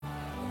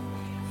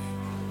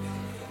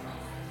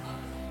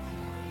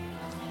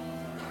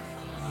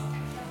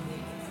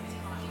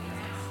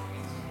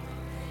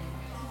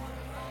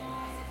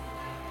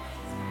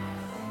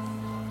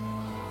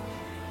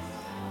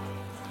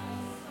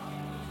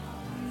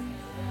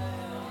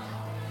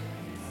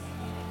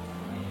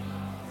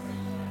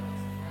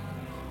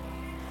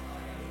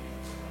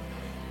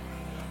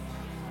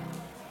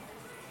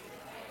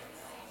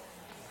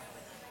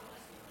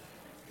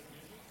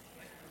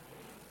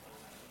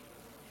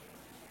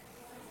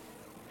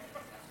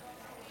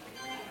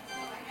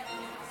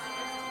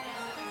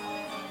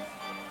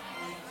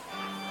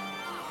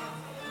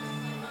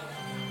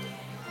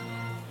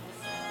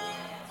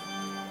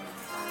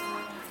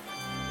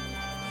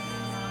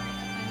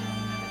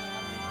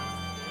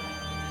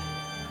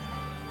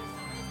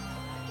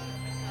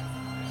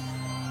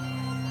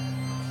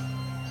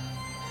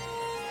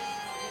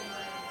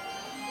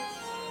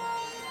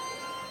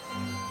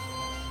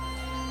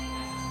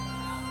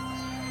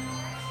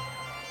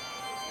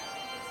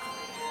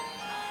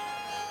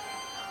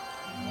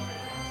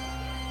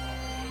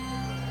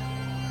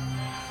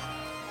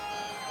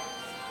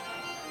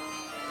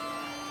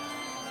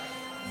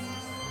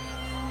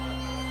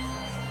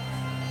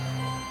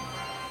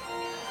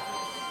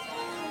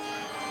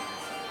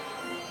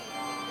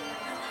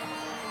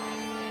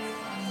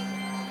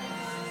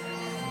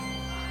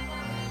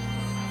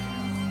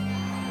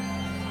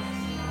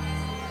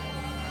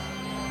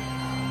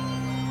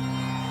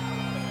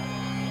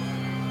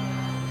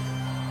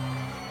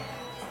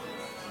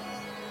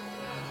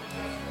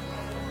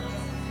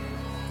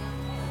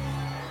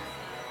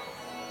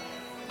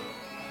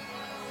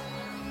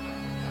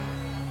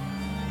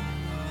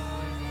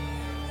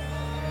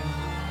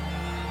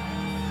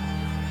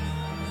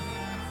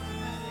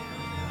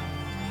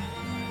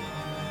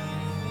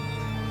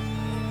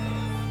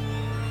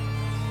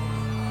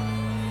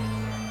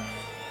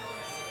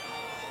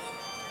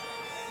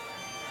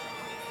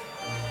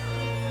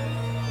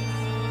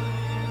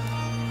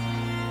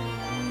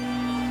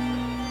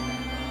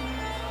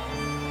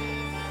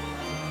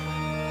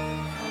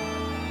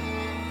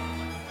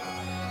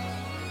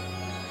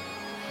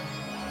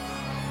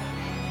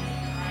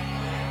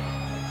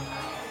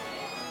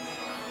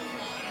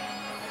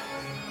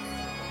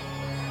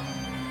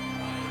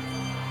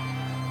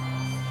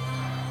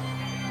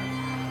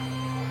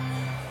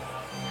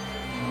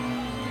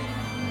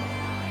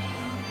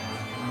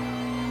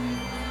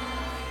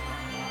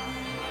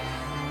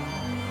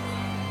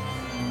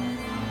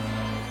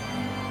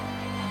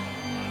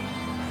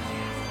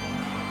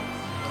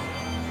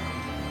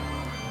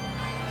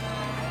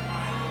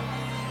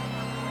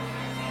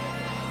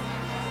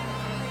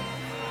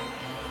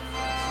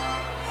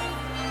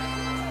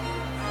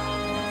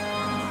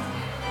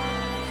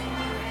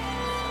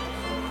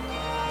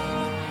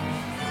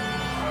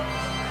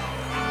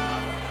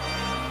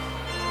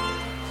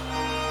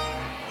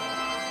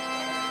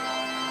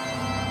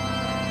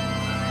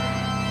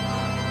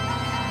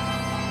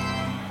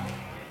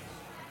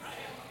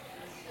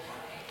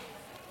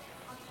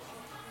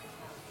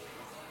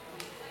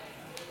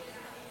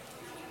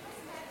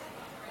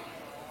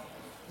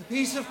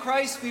Peace of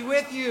Christ be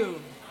with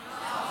you.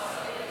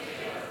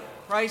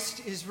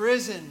 Christ is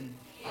risen.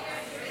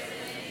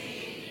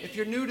 If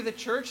you're new to the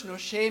church, no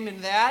shame in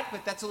that,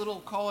 but that's a little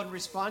call and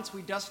response.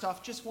 We dust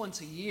off just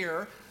once a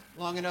year,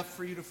 long enough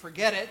for you to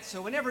forget it.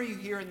 So whenever you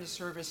hear in the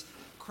service,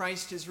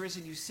 Christ is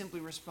risen, you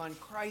simply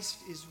respond, Christ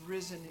is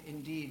risen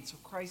indeed. So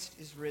Christ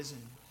is risen.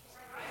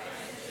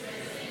 Christ is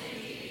risen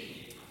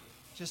indeed.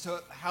 Just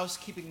a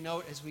housekeeping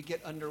note as we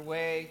get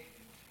underway.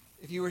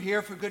 If you were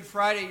here for Good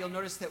Friday, you'll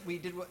notice that we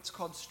did what's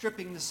called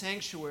stripping the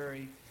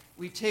sanctuary.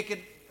 We take it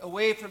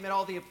away from it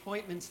all the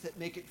appointments that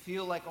make it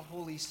feel like a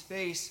holy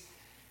space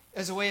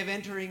as a way of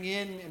entering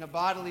in a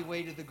bodily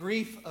way to the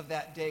grief of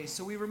that day.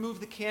 So we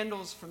remove the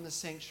candles from the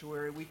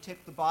sanctuary. We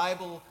take the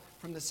Bible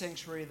from the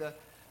sanctuary,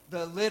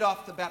 the lid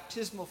off the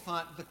baptismal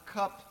font, the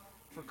cup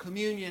for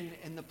communion,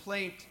 and the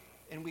plate,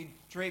 and we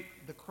drape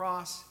the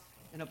cross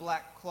in a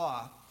black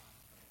cloth.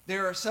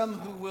 There are some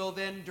who will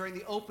then, during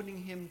the opening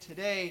hymn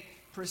today,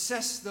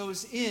 process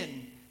those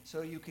in,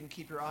 so you can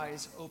keep your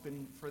eyes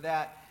open for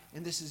that.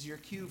 And this is your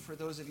cue for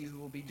those of you who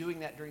will be doing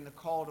that during the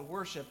call to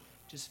worship.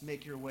 Just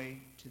make your way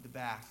to the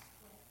back.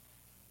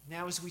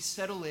 Now as we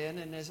settle in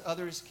and as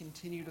others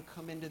continue to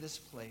come into this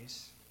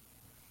place,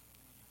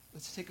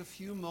 let's take a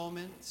few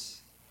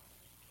moments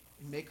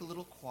and make a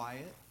little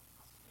quiet,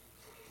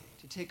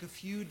 to take a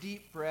few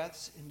deep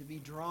breaths and to be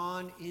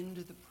drawn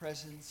into the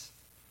presence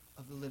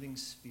of the living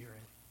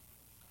Spirit.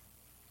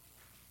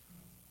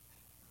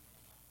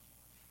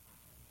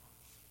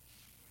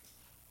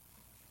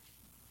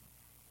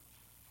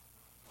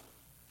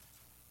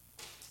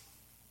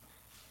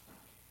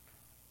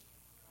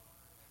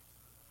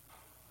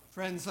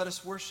 Friends, let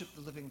us worship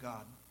the living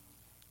God.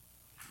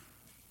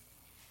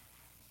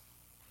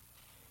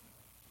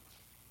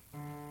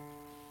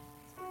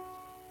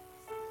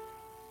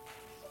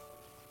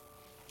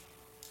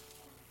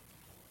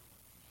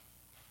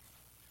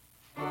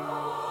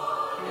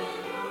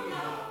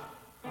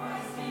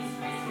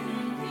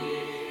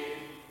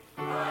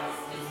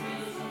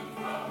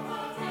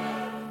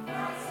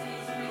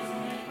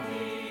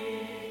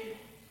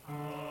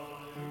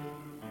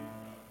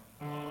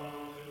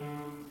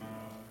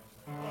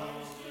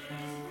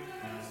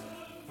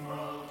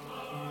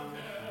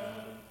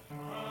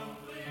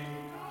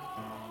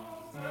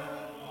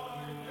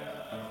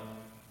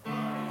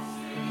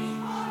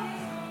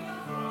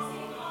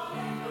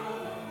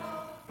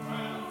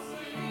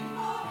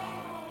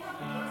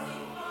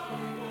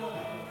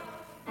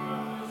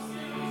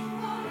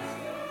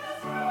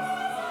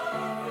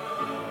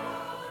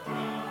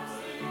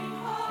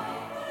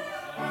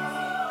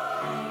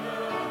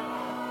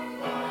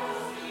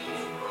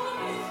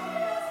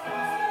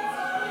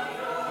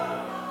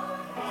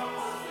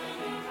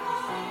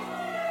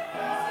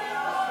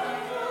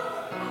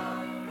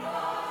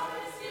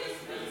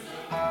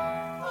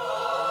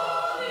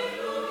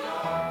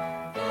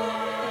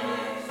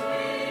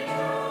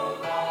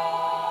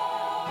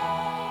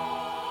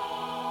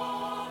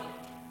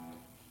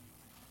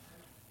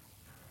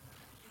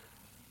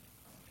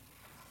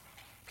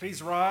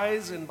 Please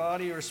rise in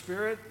body or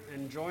spirit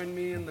and join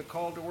me in the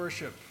call to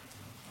worship.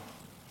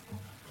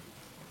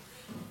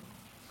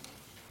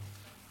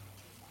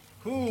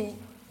 Who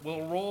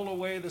will roll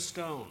away the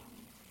stone?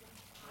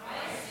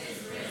 Christ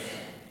is risen.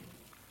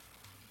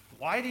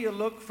 Why do you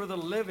look for the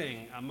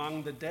living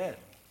among the dead?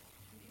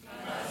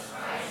 Because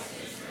Christ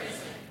is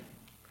risen.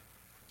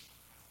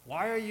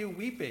 Why are you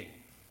weeping?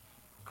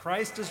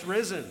 Christ is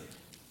risen.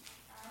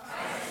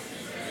 Christ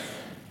is risen.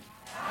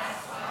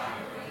 That's why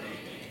we're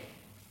weeping.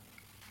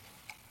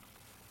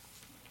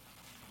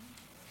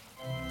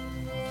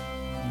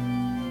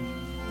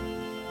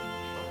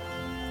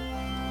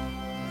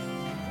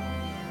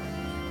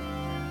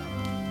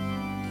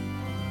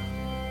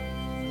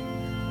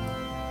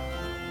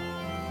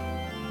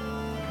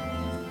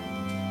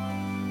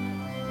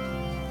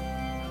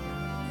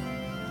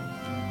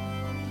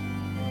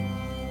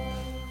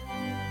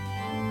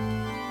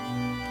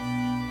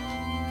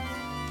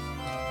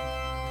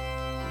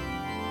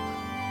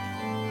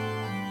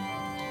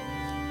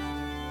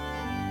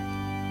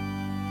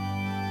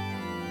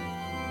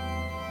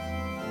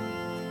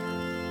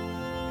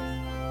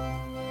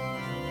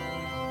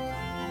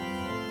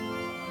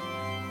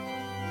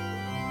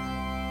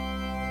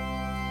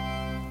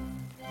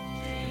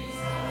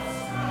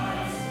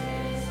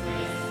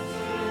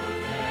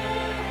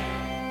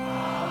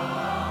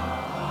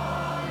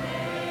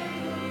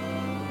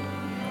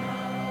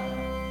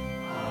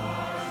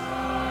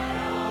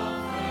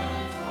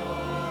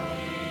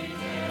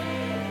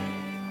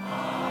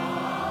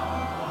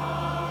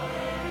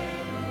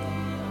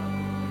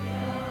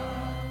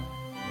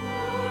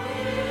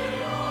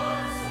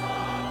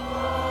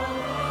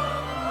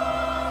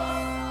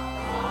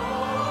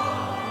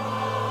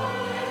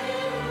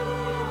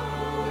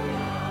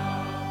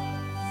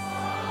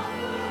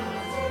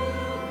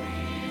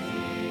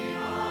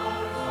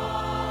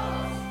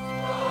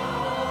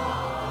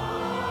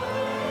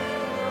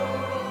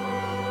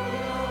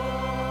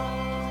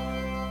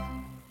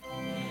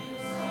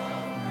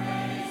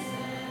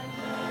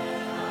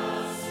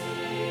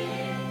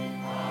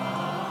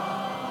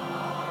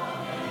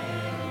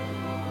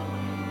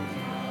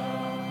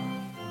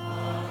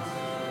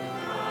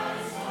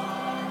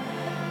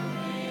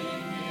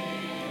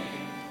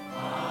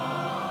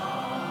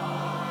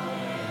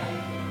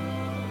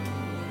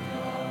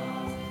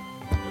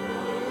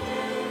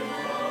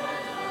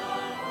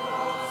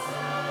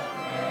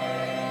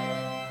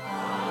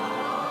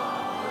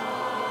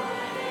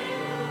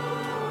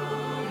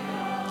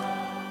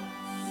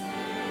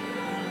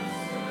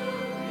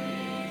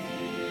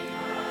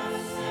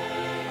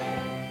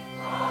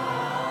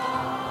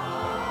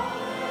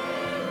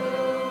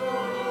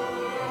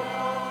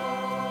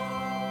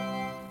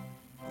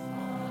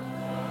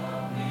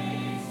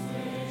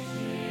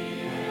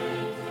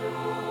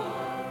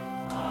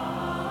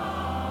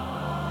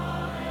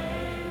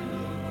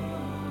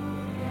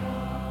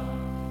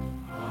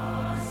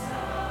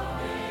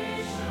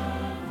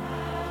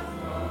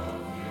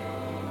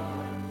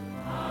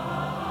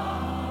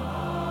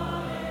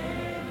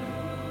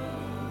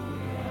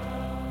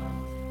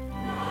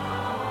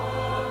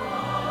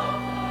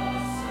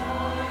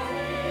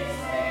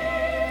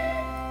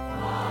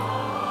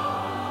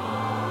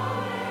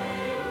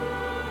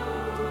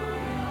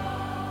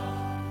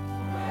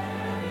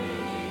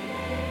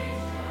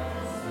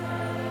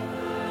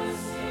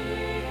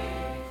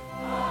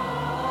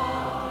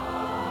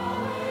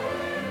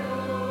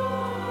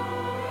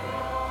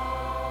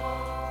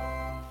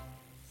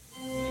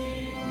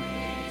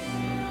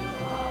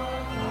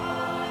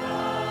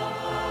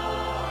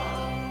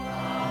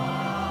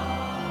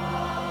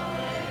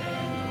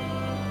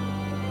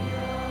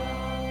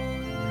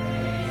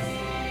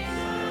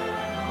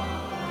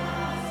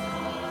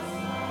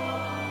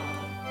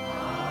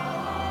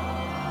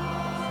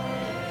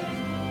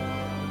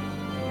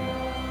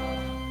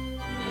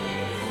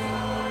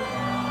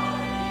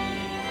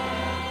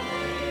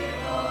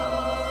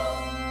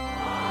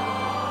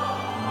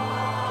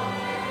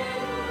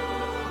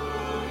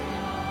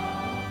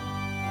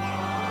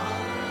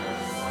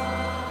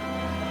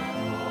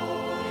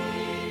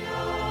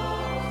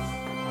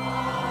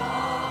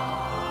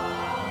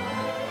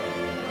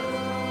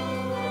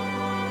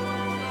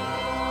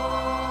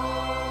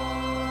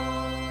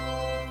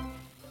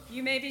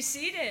 may be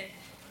seated.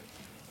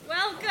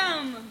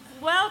 Welcome.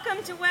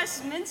 Welcome to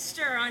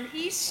Westminster on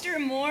Easter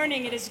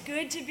morning. It is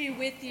good to be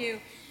with you.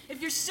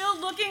 If you're still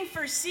looking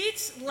for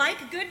seats,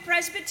 like good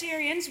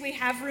Presbyterians, we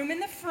have room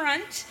in the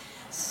front.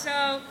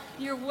 So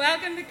you're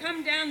welcome to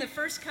come down. The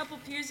first couple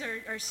pews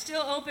are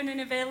still open and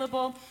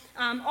available.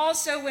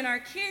 Also, when our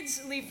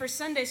kids leave for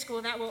Sunday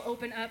school, that will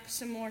open up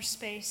some more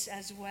space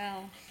as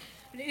well.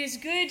 But it is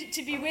good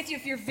to be with you.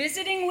 If you're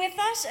visiting with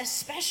us, a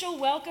special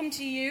welcome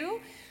to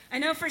you. I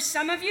know for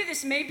some of you,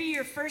 this may be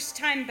your first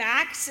time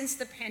back since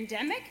the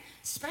pandemic.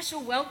 Special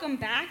welcome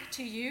back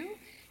to you.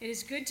 It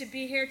is good to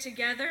be here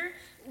together.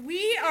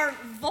 We are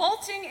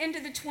vaulting into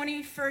the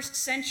 21st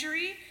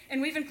century,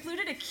 and we've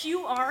included a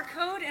QR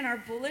code in our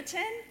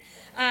bulletin.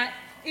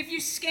 If you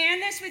scan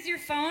this with your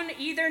phone,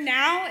 either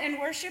now in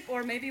worship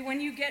or maybe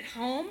when you get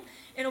home,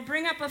 it'll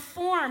bring up a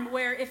form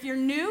where if you're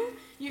new,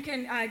 you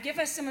can give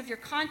us some of your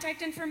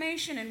contact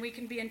information and we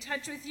can be in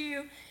touch with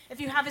you. If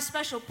you have a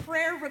special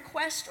prayer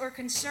request or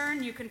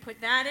concern, you can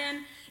put that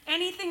in.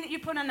 Anything that you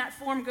put on that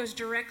form goes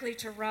directly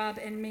to Rob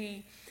and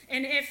me.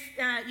 And if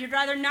you'd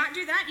rather not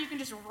do that, you can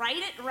just write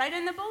it right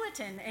in the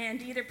bulletin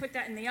and either put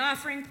that in the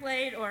offering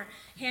plate or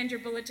hand your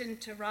bulletin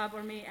to Rob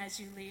or me as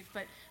you leave.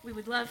 But we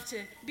would love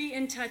to be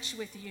in touch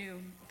with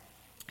you.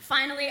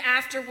 Finally,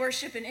 after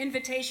worship, an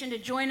invitation to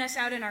join us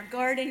out in our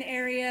garden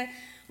area.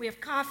 We have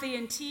coffee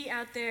and tea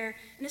out there,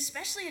 and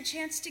especially a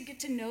chance to get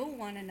to know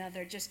one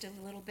another just a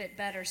little bit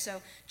better.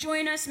 So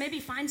join us,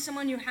 maybe find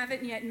someone you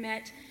haven't yet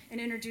met,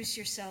 and introduce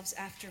yourselves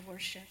after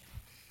worship.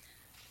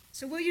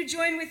 So will you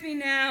join with me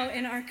now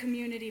in our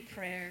community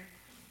prayer?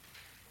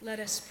 Let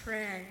us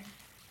pray.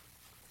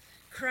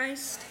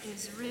 Christ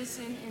is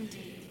risen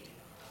indeed,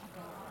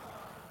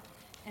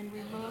 and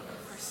we look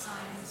for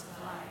signs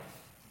of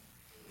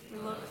life. We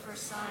look for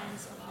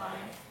signs of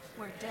life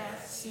where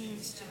death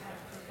seems to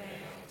have prevailed,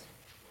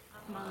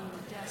 among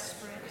the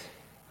desperate,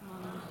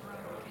 among the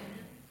broken,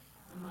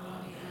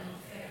 among the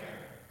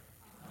unfair,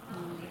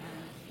 among the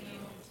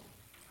unhealed,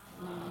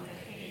 among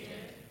the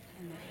hated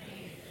and the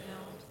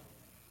hate-filled,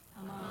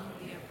 among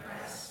the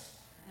oppressed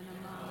and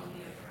among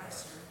the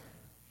oppressor.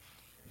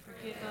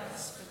 Forgive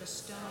us for the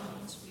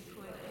stones we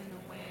put in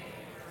the way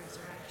of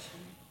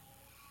resurrection.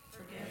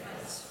 Forgive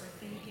us for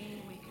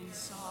thinking we can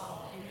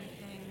solve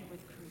anything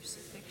with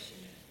crucifixion.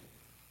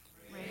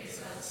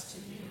 Raise us to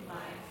new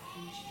life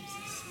in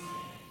Jesus' name.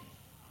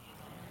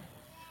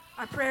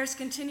 Our prayers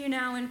continue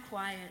now in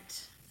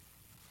quiet.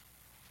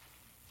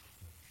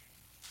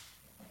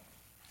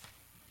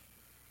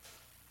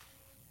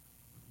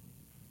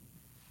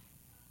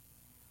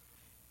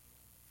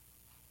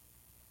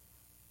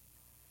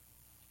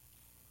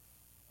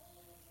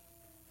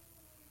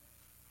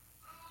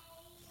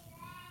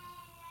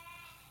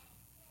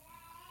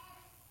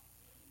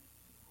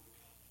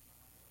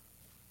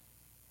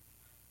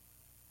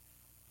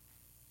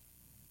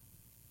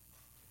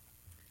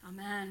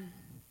 Amen.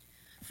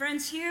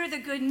 Friends, hear the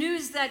good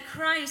news that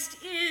Christ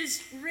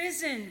is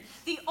risen.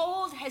 The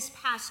old has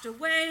passed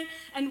away,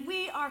 and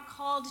we are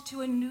called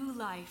to a new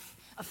life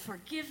of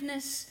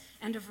forgiveness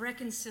and of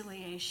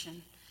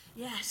reconciliation.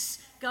 Yes,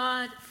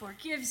 God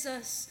forgives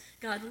us.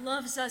 God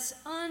loves us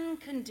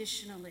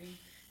unconditionally.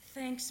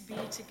 Thanks be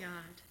to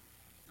God.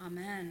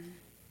 Amen.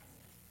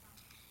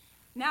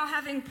 Now,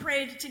 having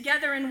prayed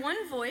together in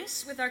one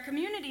voice with our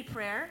community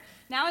prayer,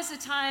 now is the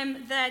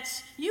time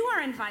that you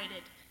are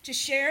invited to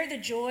share the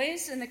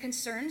joys and the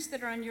concerns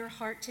that are on your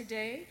heart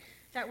today.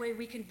 That way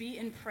we can be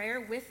in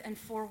prayer with and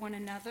for one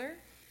another.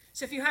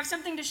 So if you have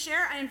something to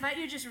share, I invite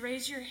you to just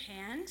raise your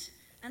hand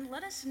and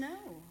let us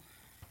know.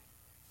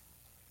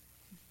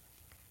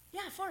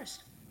 Yeah,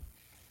 Forrest.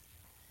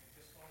 I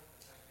just wanted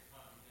to thank the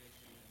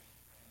congregation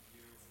and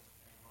you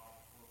and Rob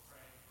for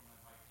praying for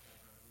my wife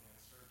Deborah, who had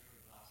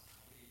surgery last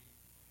week,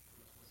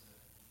 which was a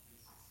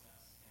complete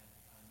success. And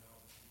I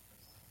know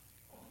because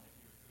of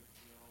your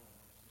goodwill and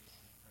wishes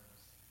and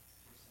prayers,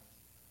 we're sensitive.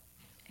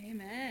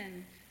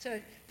 Amen.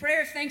 So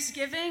prayer of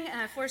thanksgiving.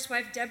 Forrest's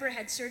wife Deborah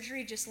had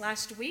surgery just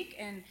last week,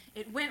 and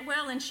it went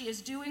well, and she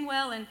is doing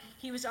well, and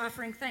he was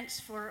offering thanks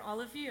for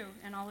all of you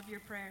and all of your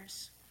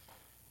prayers.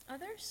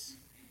 Others?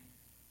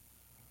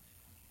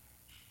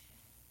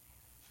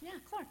 Yeah,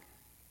 Clark.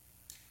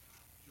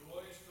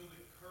 Joys for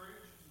the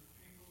courage of the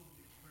people of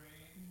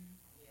Ukraine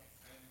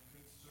and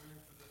concern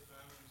for the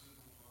families of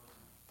the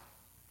martyrs.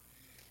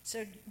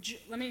 So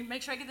let me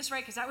make sure I get this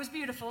right because that was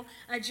beautiful.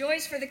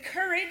 Joys for the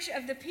courage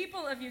of the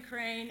people of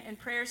Ukraine and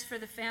prayers for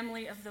the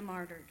family of the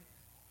martyred.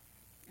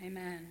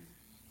 Amen.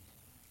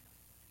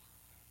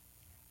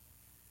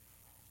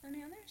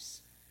 Any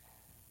others?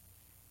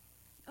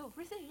 Oh,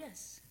 Ruthie,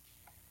 yes.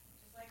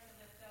 Just like to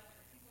lift up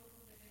the people who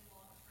live in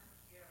long-term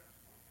care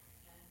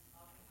and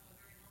often have a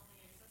very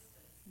lonely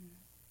existence and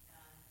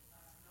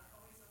not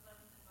always a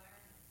pleasant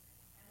environment.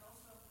 And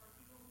also for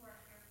people who are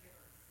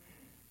caregivers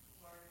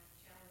who are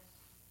challenged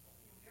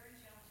in very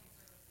challenging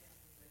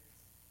circumstances that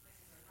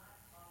places are not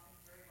often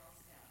very well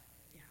staffed.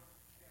 Yeah.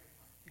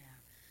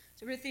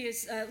 So Ruthie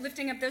is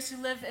lifting up those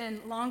who live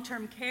in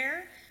long-term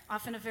care,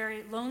 often a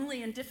very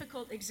lonely and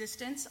difficult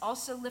existence,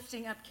 also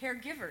lifting up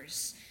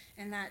caregivers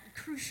in that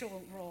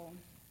crucial role.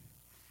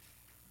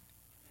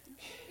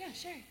 Yeah,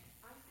 Sherry.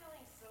 I'm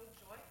feeling so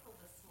joyful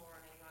this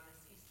morning on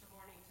this Easter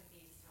morning to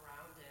be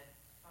surrounded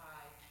by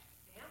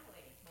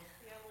family, both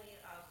family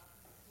of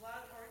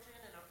blood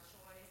origin and of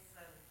choice.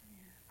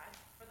 And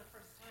for the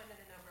first time in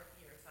a number of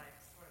years, I'm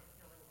sort of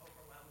feeling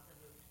overwhelmed and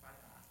moved by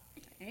that.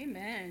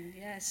 Amen.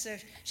 Yes. So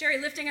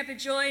Sherry lifting up a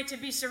joy to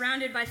be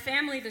surrounded by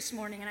family this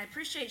morning. And I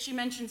appreciate she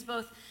mentions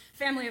both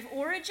family of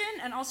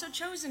origin and also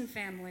chosen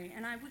family.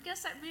 And I would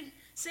guess that'd be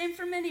same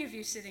for many of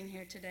you sitting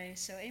here today.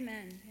 So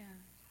amen. Yeah.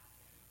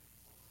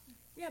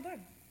 Yeah, Barb.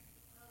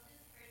 Well,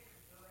 just praise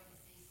for joy to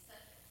see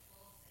such a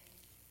full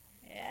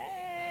sanctuary.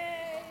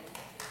 Yay.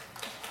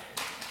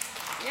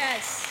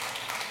 Yes.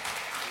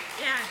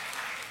 Yeah.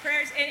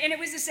 Prayers, and it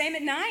was the same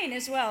at 9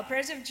 as well.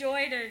 Prayers of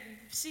joy to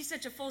see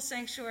such a full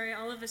sanctuary,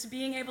 all of us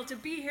being able to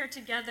be here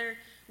together,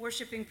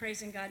 worshiping,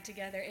 praising God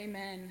together.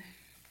 Amen.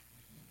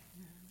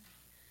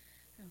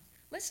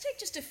 Let's take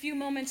just a few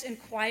moments in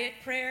quiet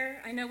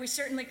prayer. I know we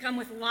certainly come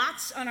with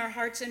lots on our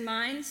hearts and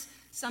minds,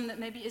 some that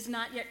maybe is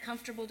not yet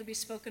comfortable to be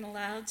spoken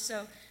aloud.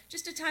 So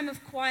just a time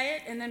of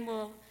quiet, and then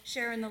we'll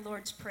share in the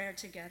Lord's Prayer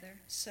together.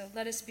 So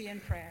let us be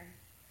in prayer.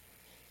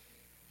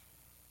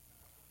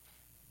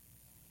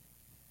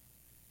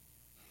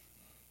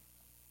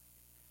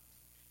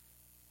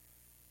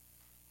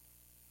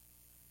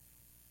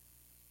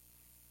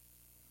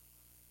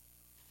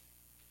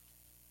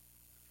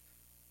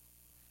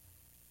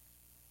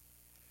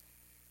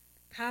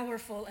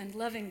 Powerful and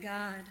loving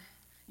God,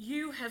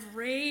 you have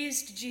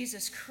raised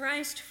Jesus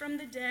Christ from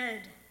the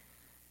dead,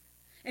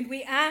 and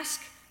we ask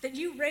that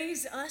you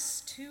raise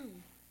us too.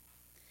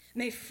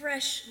 May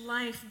fresh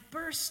life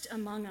burst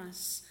among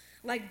us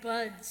like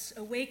buds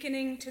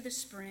awakening to the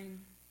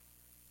spring.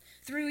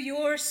 Through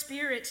your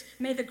Spirit,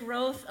 may the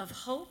growth of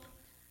hope,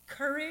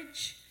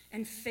 courage,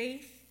 and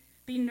faith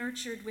be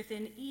nurtured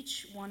within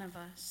each one of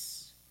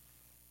us.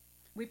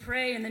 We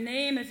pray in the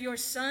name of your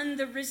Son,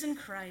 the risen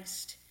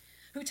Christ,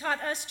 who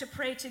taught us to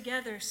pray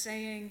together,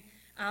 saying,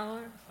 Our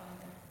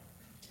Father,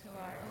 who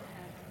art in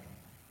heaven,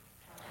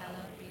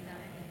 hallowed be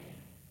thy name.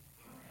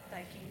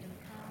 Thy kingdom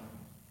come,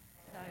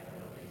 thy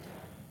will be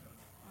done,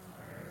 on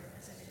earth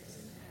as it is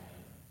in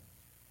heaven.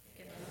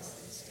 Give us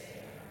this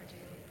day our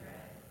daily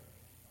bread,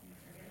 and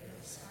forgive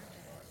us our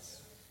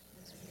debts,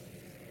 as we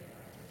forgive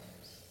our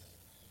debtors.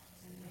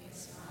 And lead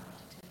us not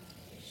into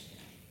temptation,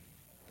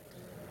 but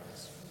deliver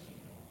us from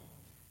evil.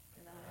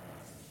 For thine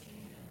is the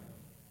kingdom,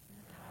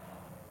 and the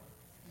power,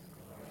 and the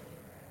glory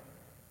forever.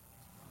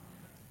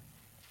 Amen.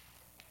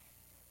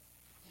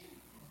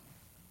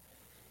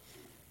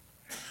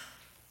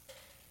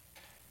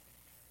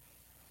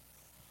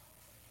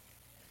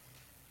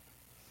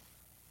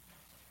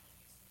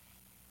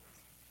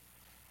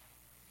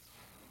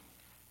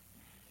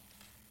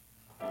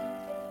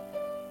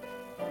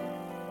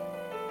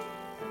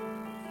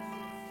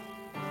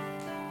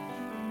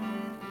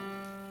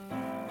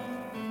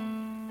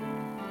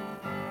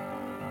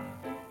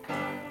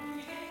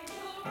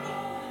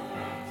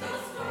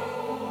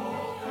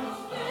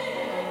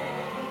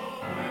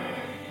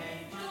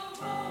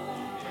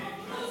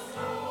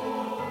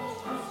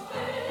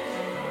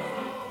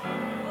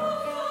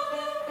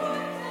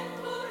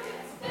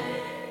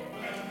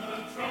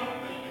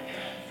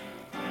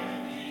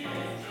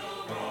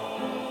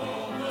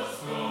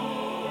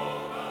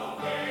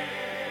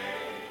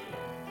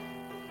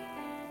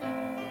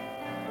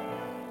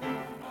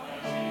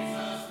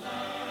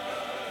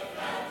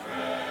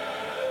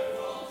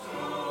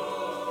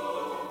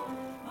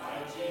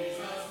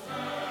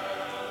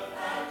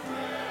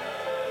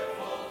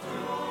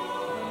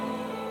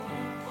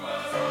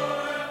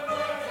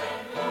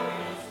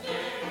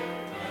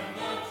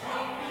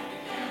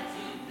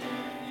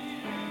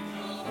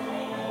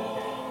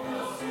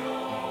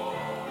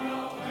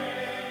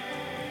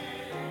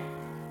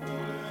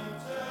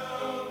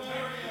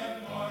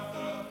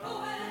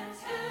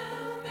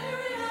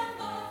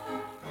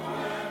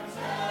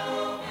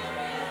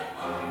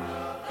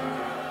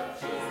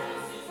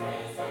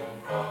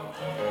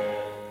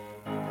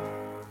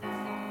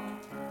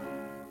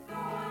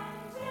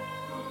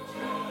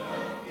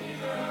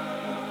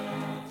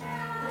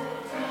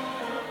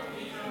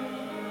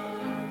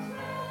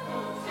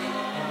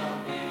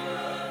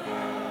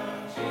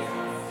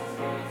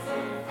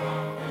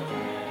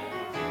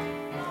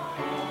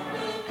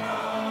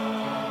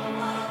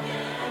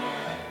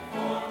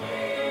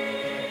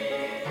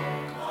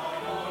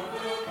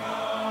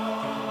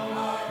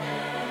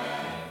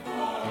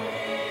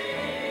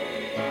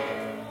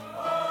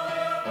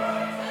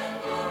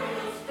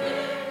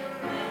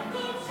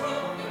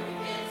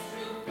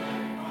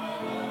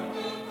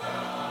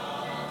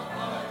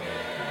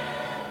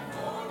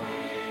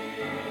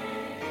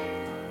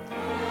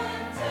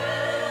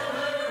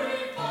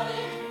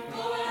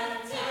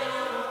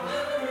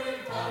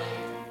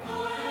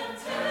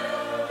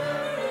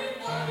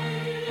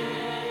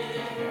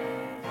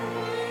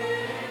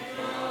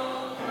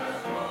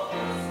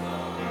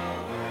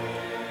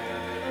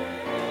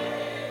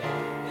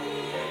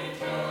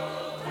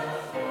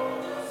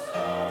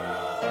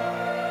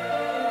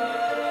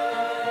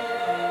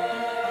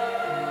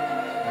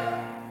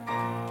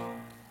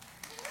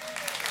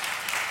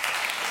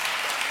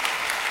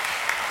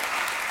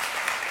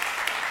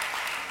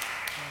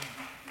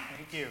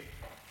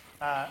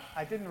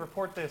 I didn't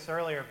report this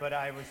earlier, but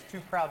I was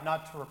too proud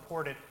not to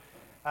report it.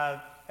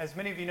 As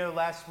many of you know,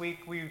 last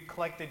week we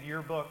collected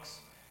yearbooks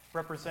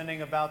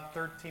representing about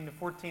 13 to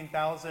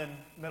 14,000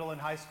 middle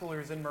and high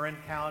schoolers in Marin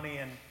County,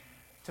 and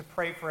to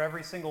pray for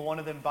every single one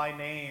of them by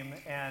name.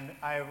 And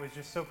I was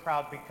just so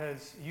proud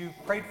because you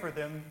prayed for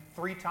them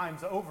 3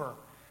 times over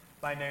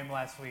by name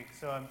last week.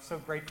 So I'm so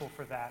grateful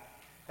for that.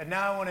 And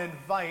now I want to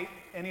invite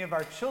any of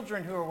our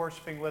children who are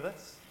worshiping with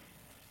us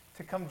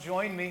to come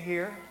join me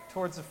here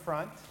towards the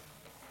front.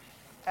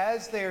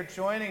 As they are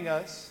joining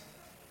us,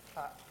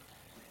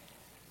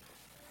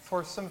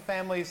 for some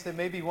families that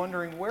may be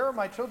wondering, where are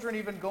my children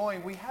even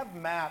going? We have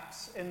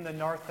maps in the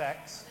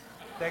narthex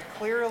that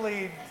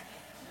clearly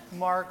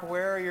mark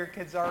where your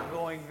kids are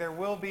going. There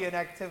will be an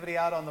activity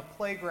out on the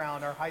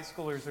playground. Our high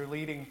schoolers are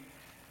leading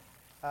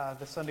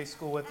the Sunday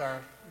school with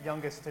our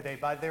youngest today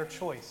by their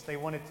choice. They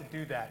wanted to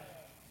do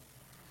that,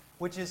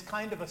 which is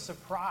kind of a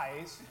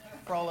surprise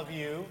for all of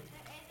you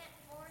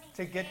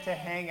to get to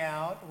hang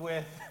out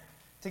with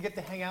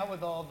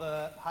all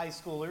the high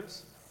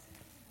schoolers.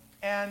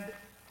 And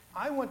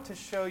I want to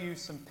show you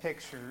some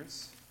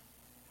pictures.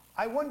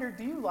 I wonder,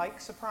 do you like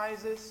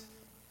surprises?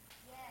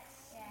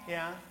 Yes.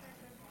 Yeah?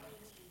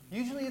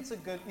 Usually it's a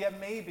good,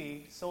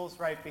 maybe. Soul's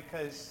right,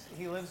 because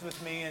he lives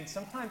with me and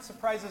sometimes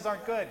surprises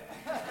aren't good.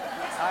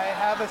 I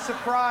have a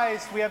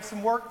surprise. We have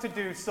some work to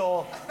do,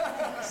 Soul.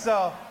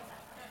 So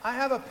I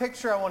have a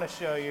picture I want to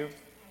show you.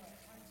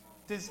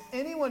 Does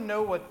anyone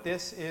know what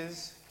this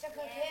is? It's a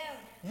cocoon.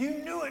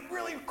 You knew it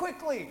really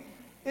quickly.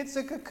 It's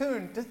a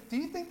cocoon. Do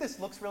you think this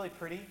looks really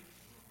pretty?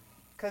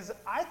 Because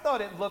I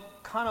thought it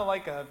looked kind of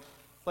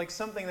like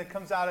something that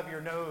comes out of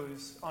your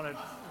nose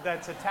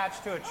that's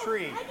attached to a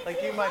tree,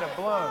 like you might have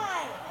blown.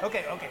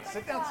 Okay,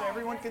 sit down so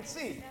everyone can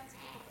see.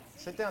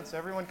 Sit down so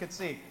everyone can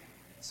see.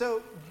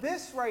 So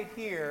this right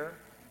here,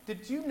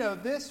 did you know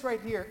this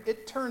right here,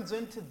 it turns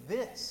into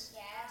this?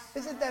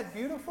 Yes. Isn't that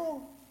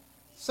beautiful?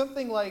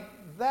 Something like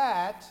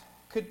that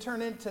could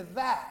turn into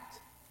that.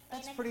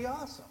 That's pretty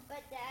awesome.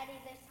 But Daddy,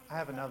 there's something I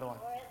have another one.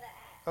 before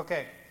that.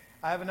 Okay,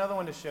 I have another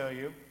one to show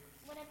you.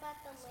 What about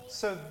the lake?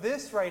 So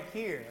this right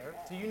here,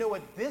 do you know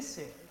what this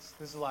is?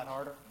 This is a lot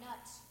harder.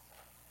 Nuts.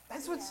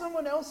 That's what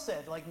someone else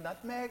said, like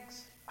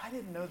nutmegs. I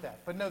didn't know that.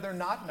 But no, they're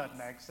not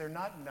nutmegs. They're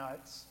not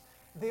nuts.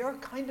 They are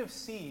kind of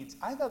seeds.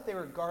 I thought they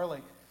were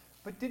garlic.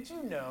 But did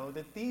you know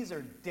that these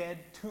are dead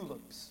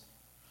tulips?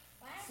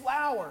 What?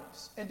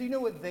 Flowers. And do you know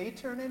what they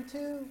turn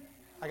into?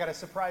 I got a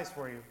surprise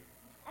for you.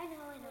 I know.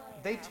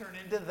 They turn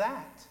into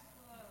that.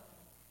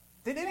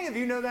 Did any of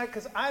you know that?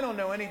 Because I don't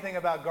know anything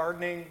about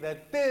gardening,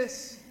 that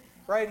this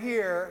right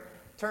here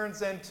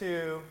turns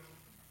into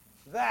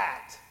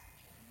that,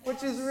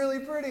 which is really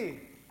pretty.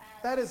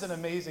 That is an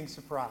amazing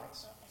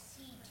surprise.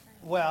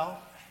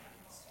 Well,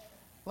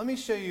 let me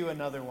show you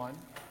another one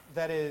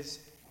that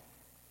is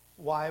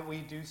why we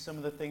do some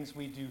of the things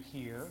we do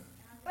here.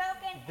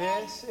 Broken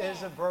This egg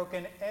is a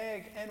broken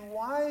egg. And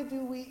why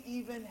do we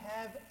even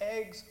have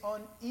eggs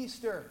on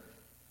Easter?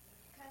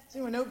 Does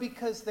anyone know?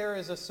 Because there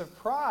is a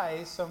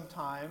surprise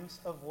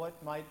sometimes of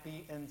what might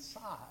be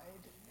inside.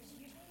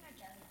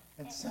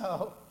 And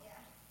so,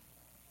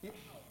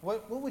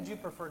 what would you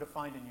prefer to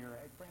find in your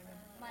egg,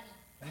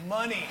 Brandon?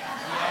 Money.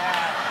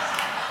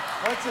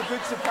 Yes. What's a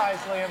good surprise,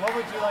 Liam? What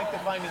would you like to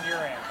find in your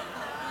egg?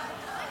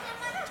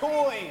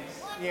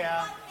 Toys.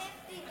 Yeah.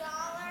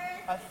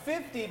 $50. A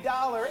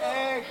 $50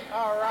 egg.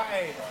 All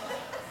right.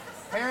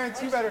 Parents,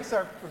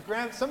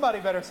 somebody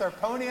better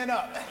start ponying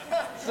up.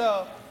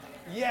 So,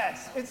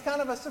 yes, it's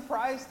kind of a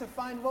surprise to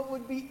find what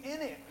would be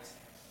in it.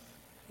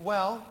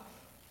 Well,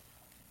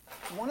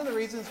 one of the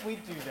reasons we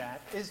do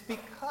that is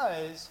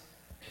because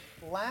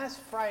last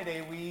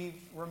Friday we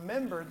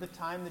remembered the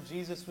time that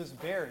Jesus was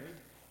buried.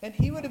 And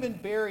he would have been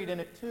buried in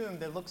a tomb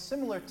that looked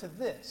similar to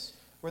this,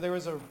 where there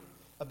was a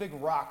big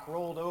rock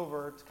rolled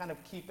over to kind of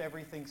keep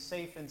everything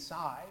safe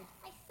inside.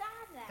 I saw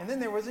that. And then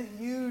there was a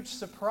huge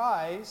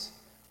surprise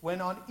when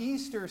on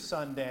Easter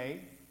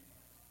Sunday,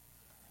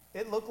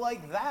 it looked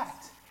like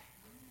that.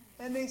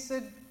 And they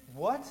said,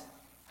 what?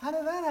 How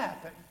did that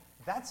happen?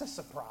 That's a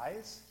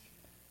surprise.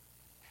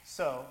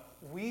 So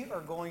we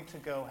are going to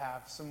go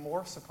have some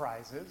more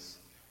surprises,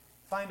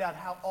 find out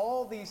how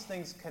all these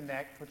things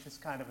connect, which is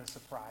kind of a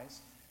surprise.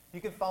 You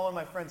can follow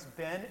my friends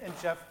Ben and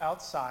Jeff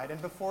outside. And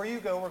before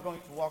you go, we're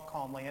going to walk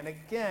calmly. And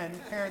again,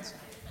 parents,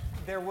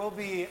 there will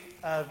be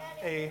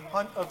a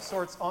hunt of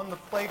sorts on the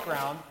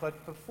playground.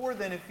 But before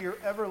then, if you're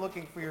ever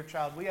looking for your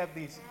child, we have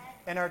these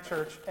in our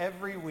church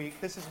every week.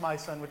 This is my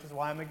son, which is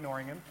why I'm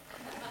ignoring him.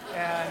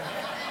 And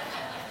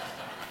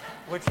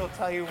which will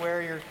tell you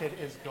where your kid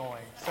is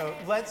going. So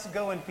let's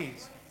go in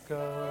peace.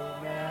 Go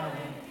now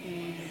in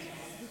peace.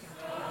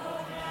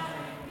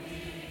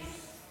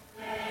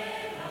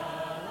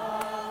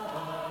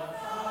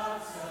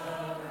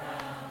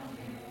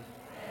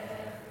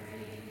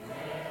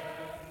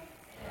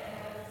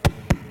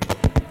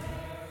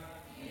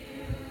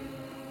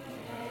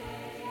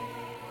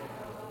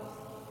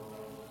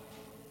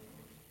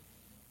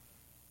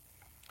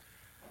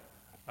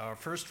 Our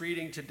first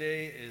reading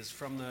today is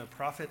from the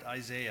prophet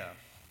Isaiah.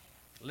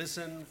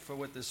 Listen for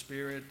what the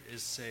Spirit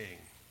is saying.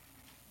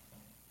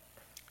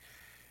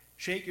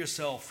 Shake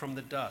yourself from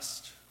the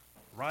dust.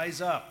 Rise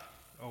up,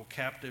 O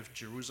captive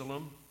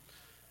Jerusalem.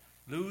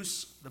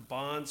 Loose the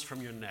bonds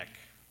from your neck,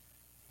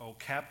 O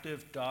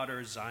captive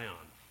daughter Zion.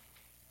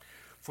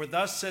 For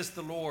thus says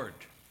the Lord,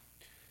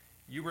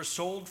 you were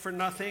sold for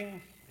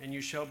nothing, and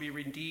you shall be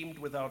redeemed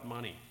without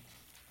money.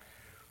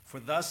 For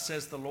thus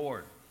says the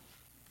Lord,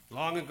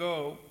 long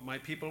ago my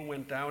people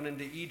went down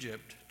into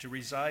Egypt to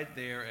reside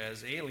there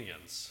as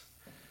aliens.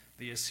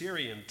 The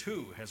Assyrian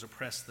too has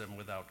oppressed them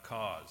without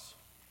cause.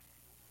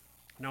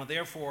 Now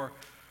therefore,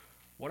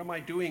 what am I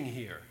doing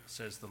here,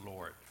 says the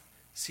Lord,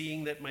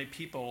 seeing that my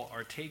people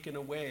are taken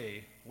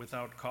away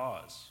without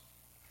cause?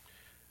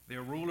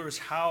 Their rulers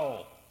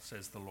howl,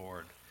 says the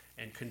Lord,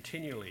 and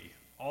continually,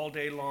 all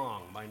day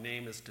long, my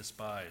name is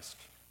despised.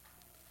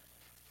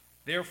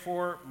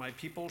 Therefore, my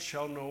people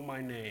shall know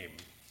my name.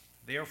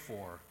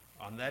 Therefore,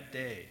 on that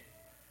day,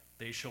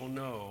 they shall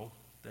know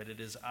that it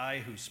is I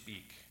who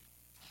speak.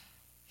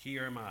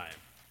 Here am I.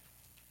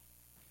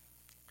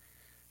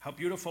 How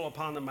beautiful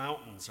upon the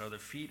mountains are the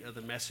feet of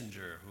the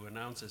messenger who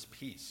announces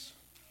peace,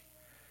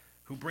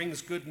 who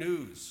brings good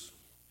news,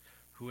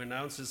 who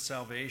announces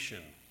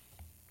salvation,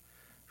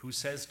 who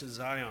says to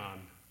Zion,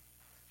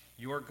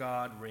 your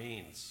God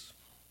reigns.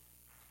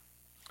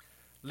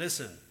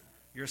 Listen,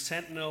 your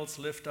sentinels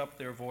lift up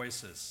their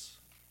voices.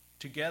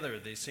 Together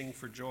they sing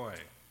for joy.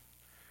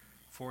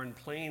 For in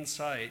plain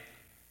sight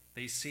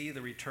they see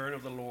the return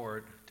of the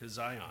Lord to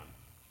Zion.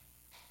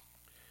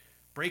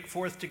 Break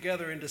forth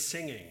together into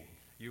singing,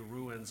 you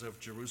ruins of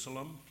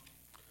Jerusalem,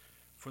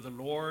 for the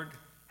Lord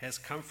has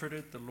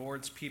comforted the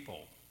Lord's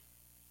people.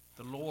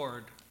 The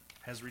Lord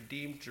has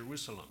redeemed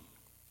Jerusalem.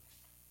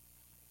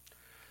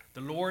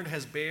 The Lord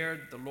has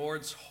bared the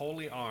Lord's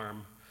holy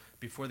arm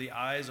before the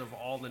eyes of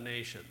all the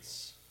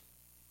nations,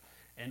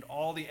 and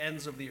all the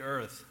ends of the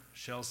earth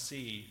shall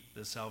see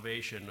the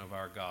salvation of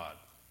our God.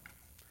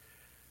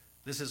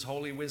 This is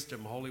Holy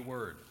Wisdom, Holy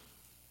Word.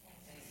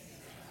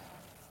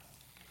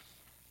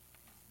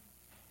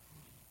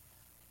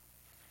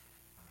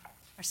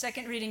 Our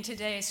second reading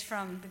today is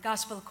from the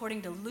Gospel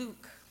according to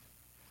Luke.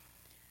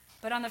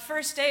 But on the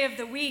first day of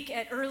the week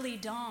at early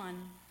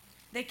dawn,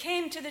 they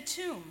came to the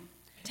tomb,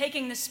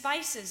 taking the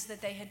spices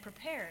that they had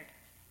prepared.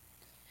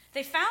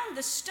 They found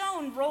the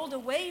stone rolled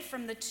away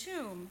from the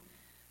tomb,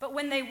 but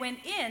when they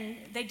went in,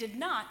 they did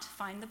not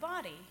find the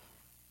body.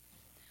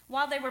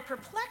 While they were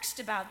perplexed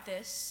about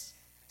this,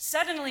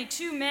 suddenly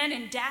 2 men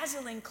in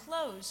dazzling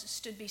clothes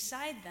stood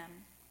beside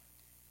them.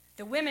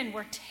 The women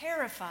were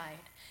terrified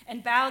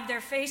and bowed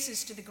their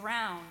faces to the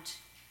ground.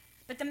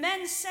 But the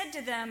men said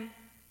to them,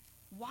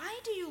 why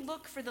do you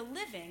look for the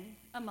living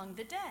among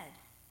the dead?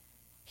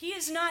 He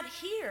is not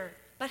here,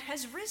 but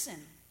has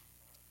risen.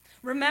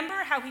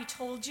 Remember how he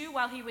told you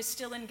while he was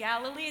still in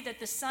Galilee that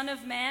the Son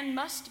of Man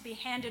must be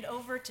handed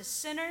over to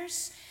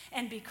sinners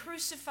and be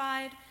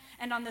crucified,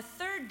 and on the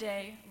third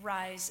day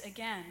rise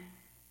again.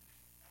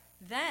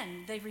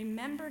 Then they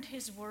remembered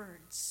his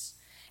words,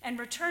 and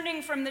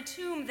returning from the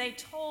tomb, they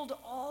told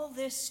all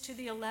this to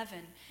the 11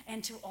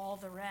 and to all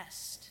the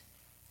rest.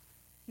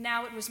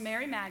 Now it was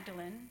Mary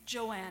Magdalene,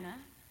 Joanna,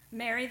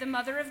 Mary the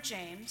mother of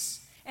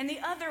James, and the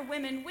other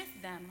women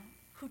with them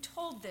who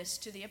told this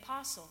to the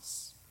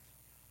apostles.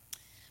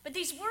 But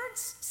these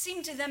words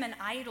seemed to them an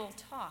idle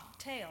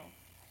tale,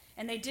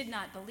 and they did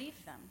not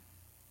believe them.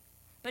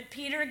 But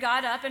Peter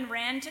got up and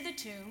ran to the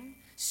tomb,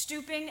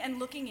 stooping and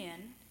looking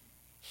in.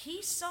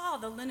 He saw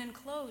the linen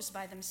clothes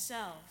by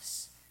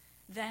themselves.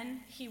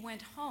 Then he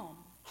went home,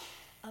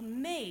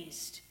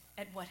 amazed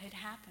at what had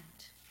happened.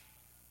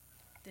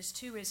 This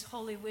too is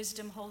Holy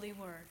Wisdom, Holy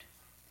Word.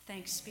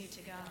 Thanks be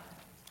to God.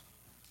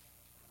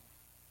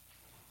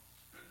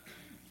 The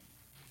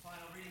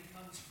final reading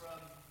comes from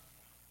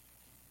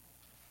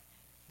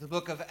the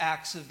book of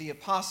Acts of the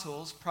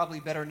Apostles, probably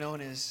better known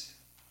as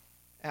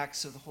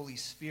Acts of the Holy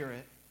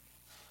Spirit.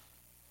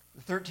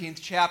 The 13th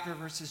chapter,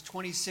 verses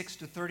 26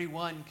 to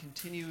 31,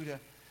 continue to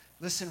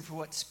listen for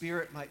what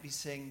Spirit might be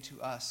saying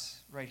to us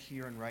right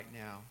here and right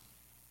now.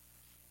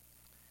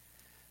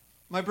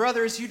 My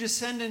brothers, you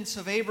descendants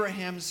of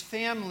Abraham's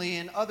family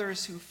and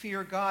others who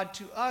fear God,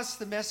 to us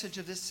the message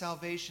of this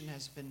salvation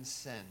has been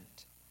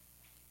sent.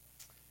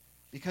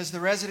 Because the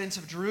residents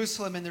of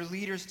Jerusalem and their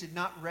leaders did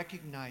not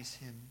recognize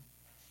him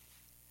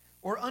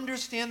or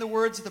understand the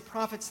words of the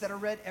prophets that are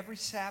read every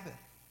Sabbath.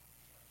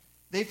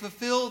 They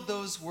fulfilled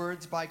those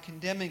words by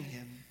condemning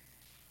him.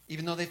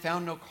 Even though they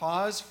found no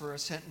cause for a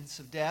sentence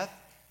of death,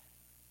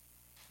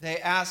 they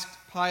asked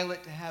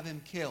Pilate to have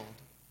him killed.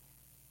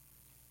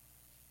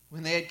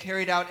 When they had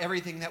carried out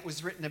everything that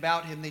was written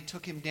about him, they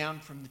took him down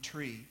from the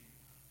tree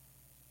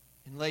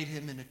and laid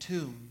him in a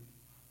tomb.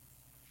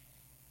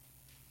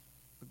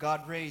 But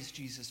God raised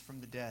Jesus from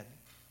the dead.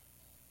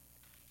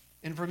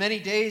 And for many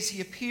days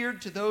he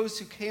appeared to those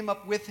who came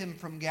up with him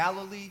from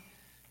Galilee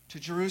to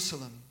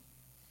Jerusalem.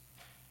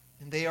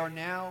 And they are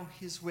now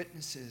his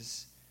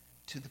witnesses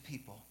to the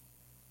people.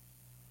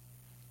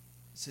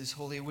 This is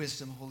Holy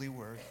Wisdom, Holy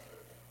Word.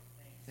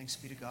 Thanks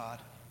be to God.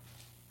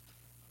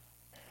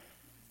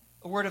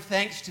 A word of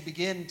thanks to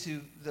begin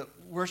to the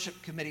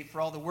worship committee for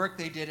all the work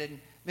they did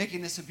in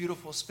making this a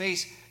beautiful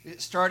space,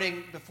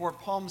 starting before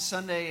Palm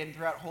Sunday and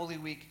throughout Holy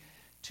Week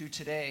to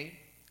today,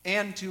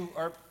 and to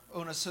our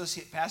own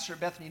associate pastor,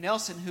 Bethany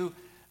Nelson, who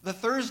the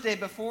Thursday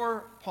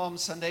before Palm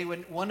Sunday,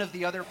 when one of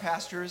the other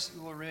pastors,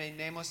 who will remain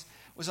nameless,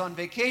 was on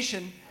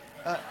vacation,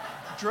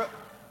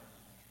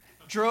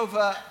 drove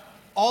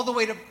all the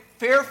way to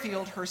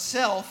Fairfield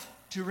herself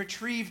to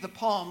retrieve the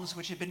palms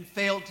which had been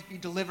failed to be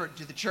delivered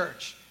to the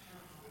church.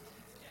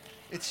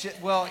 It's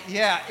just, well,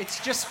 yeah,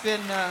 it's just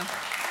been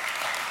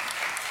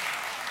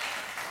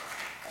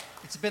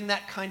it's been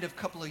that kind of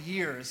couple of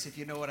years, if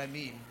you know what I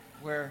mean,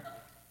 where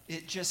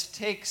it just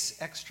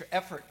takes extra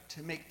effort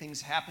to make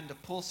things happen, to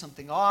pull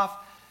something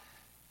off,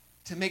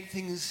 to make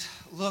things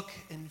look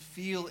and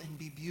feel and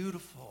be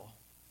beautiful.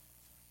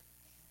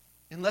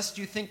 Unless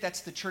you think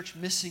that's the church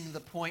missing the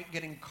point,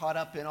 getting caught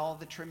up in all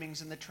the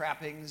trimmings and the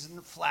trappings and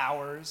the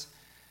flowers.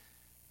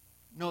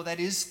 No, that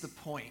is the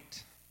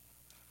point.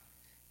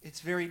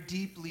 It's very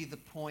deeply the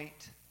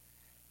point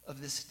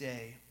of this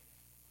day.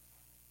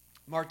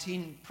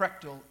 Martin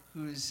Prechtel,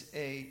 who's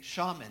a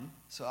shaman,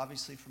 so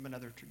obviously from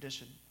another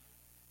tradition,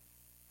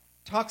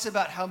 talks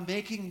about how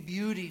making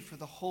beauty for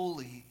the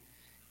holy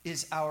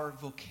is our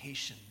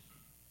vocation.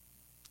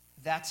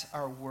 That's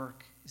our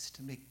work, is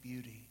to make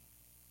beauty.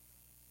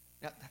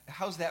 Now,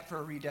 how's that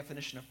for a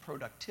redefinition of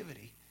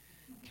productivity?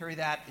 Carry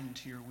that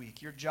into your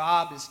week. Your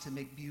job is to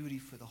make beauty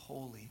for the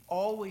holy.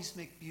 Always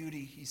make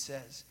beauty, he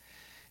says.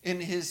 In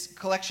his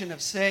collection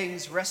of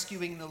sayings,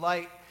 Rescuing the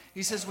Light,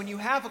 he says, when you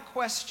have a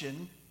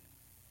question,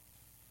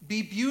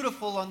 be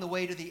beautiful on the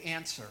way to the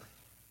answer.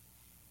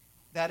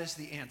 That is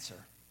the answer.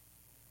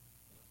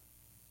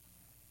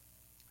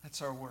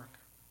 That's our work.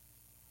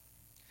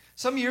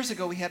 Some years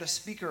ago, we had a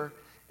speaker,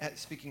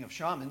 speaking of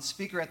shamans,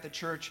 speaker at the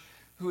church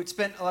who had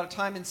spent a lot of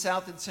time in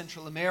South and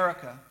Central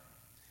America.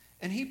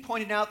 And he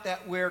pointed out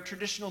that where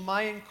traditional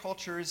Mayan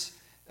cultures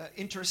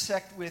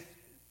intersect with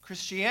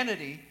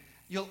Christianity,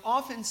 you'll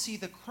often see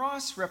the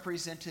cross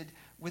represented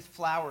with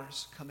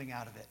flowers coming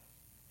out of it.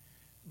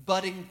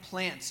 Budding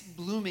plants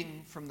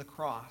blooming from the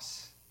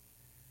cross.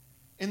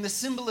 And the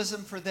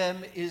symbolism for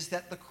them is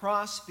that the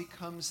cross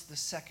becomes the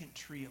second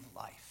tree of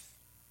life,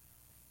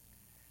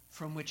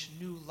 from which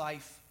new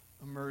life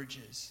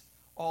emerges.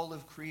 All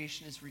of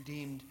creation is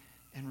redeemed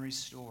and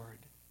restored.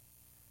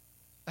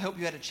 I hope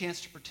you had a chance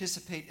to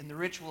participate in the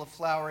ritual of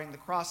flowering the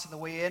cross on the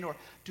way in, or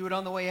do it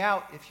on the way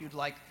out if you'd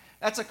like.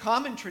 That's a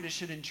common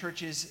tradition in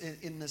churches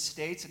in the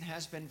States and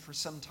has been for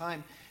some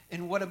time.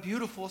 And what a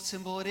beautiful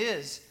symbol it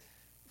is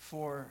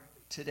for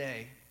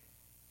today.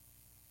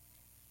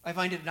 I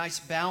find it a nice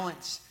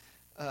balance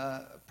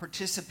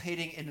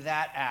participating in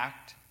that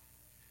act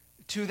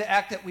to the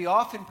act that we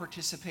often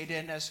participate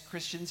in as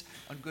Christians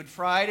on Good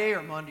Friday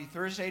or Maundy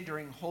Thursday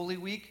during Holy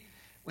Week,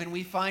 when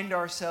we find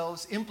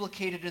ourselves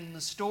implicated in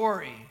the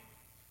story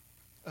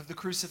of the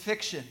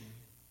crucifixion.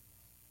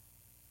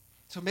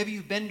 So maybe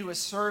you've been to a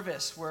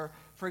service where,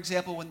 for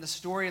example, when the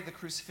story of the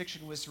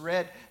crucifixion was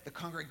read, the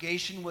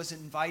congregation was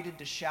invited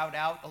to shout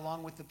out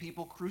along with the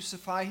people,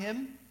 "Crucify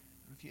him."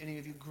 If any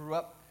of you grew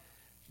up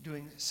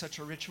doing such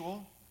a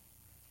ritual.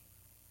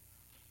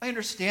 I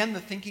understand the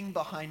thinking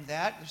behind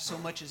that. There's so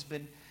much has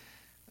been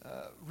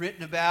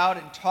written about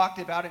and talked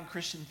about in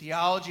Christian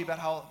theology about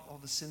how all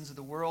the sins of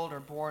the world are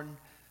borne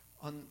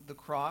on the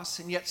cross.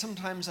 And yet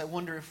sometimes I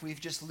wonder if we've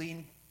just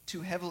leaned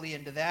too heavily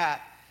into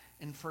that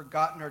and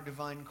forgotten our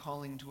divine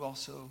calling to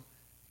also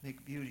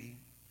make beauty.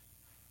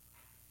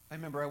 I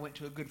remember I went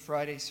to a Good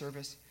Friday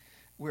service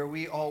where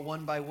we all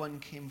one by one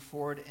came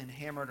forward and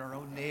hammered our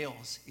own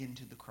nails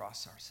into the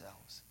cross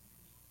ourselves.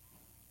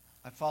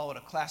 I followed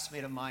a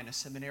classmate of mine, a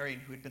seminarian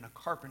who had been a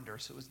carpenter,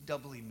 so it was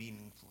doubly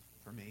meaningful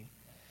for me.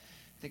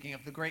 Thinking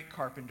of the great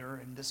carpenter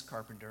and this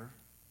carpenter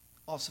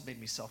also made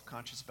me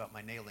self-conscious about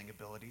my nailing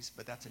abilities,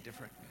 but that's a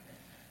different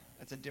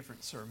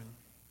sermon.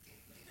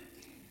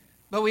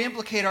 But we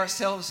implicate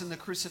ourselves in the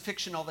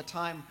crucifixion all the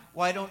time.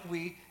 Why don't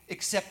we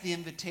accept the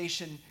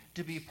invitation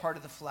to be part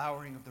of the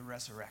flowering of the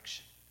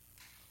resurrection?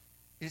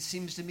 It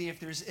seems to me if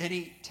there's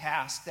any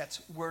task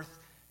that's worth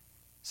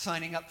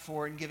signing up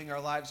for and giving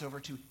our lives over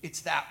to,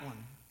 it's that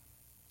one.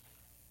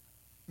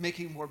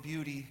 Making more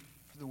beauty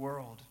for the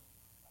world.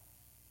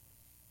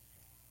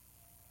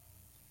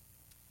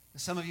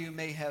 Some of you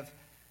may have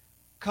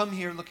come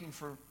here looking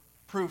for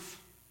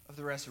proof of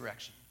the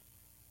resurrection.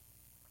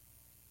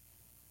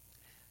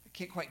 I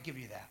can't quite give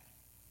you that.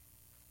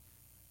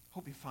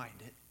 Hope you find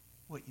it,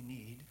 what you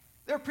need.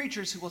 There are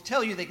preachers who will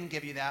tell you they can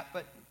give you that,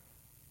 but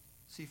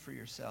see for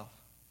yourself.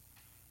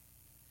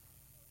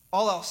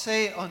 All I'll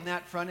say on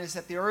that front is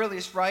that the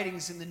earliest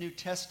writings in the New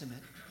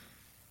Testament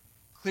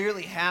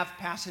clearly have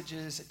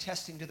passages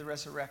attesting to the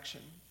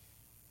resurrection.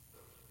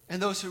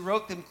 And those who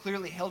wrote them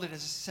clearly held it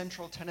as a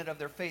central tenet of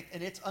their faith.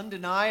 And it's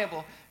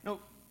undeniable, no,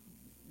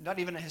 not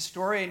even a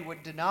historian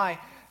would deny,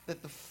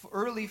 that the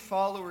early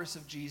followers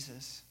of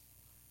Jesus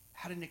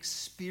had an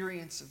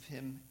experience of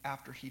him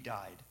after he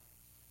died.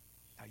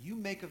 Now, you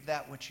make of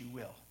that what you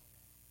will.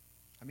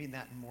 I mean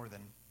that in more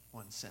than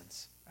one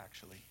sense,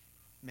 actually.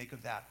 make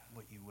of that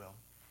what you will.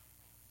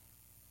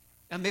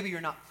 Now, maybe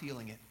you're not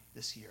feeling it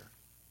this year.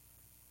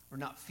 We're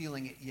not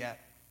feeling it yet.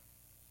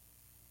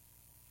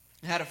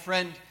 I had a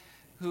friend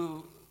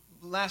who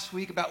last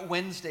week, about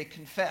Wednesday,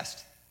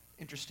 confessed,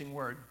 interesting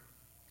word,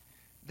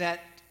 that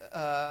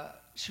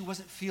she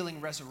wasn't feeling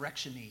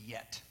resurrection-y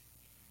yet.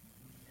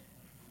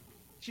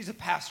 She's a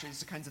pastor.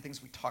 These are the kinds of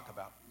things we talk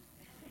about.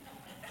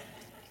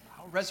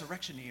 How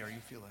resurrection-y are you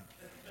feeling?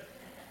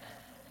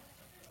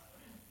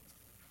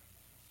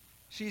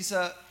 She's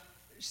a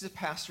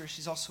pastor.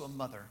 She's also a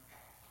mother.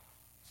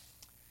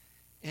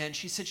 And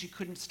she said she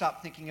couldn't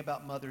stop thinking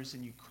about mothers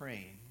in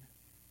Ukraine.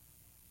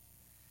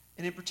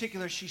 And in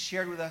particular, she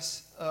shared with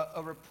us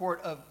a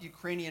report of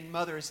Ukrainian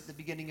mothers at the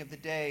beginning of the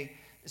day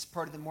as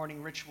part of the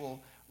morning ritual,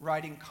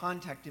 writing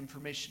contact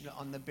information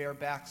on the bare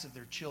backs of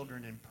their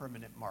children in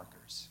permanent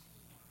markers.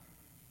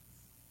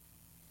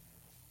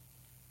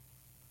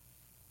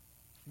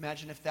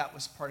 Imagine if that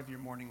was part of your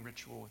morning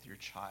ritual with your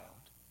child.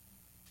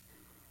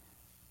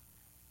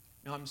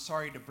 Now, I'm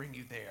sorry to bring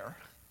you there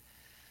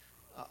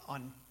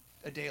on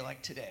a day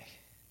like today,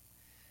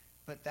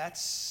 but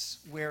that's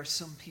where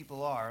some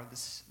people are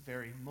this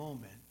very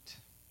moment.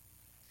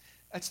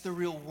 That's the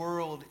real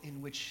world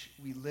in which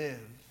we live.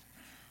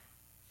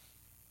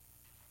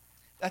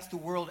 That's the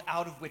world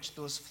out of which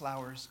those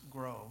flowers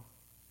grow.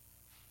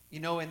 You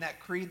know, in that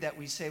creed that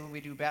we say when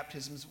we do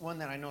baptisms, one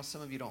that I know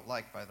some of you don't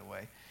like, by the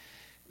way,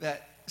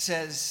 that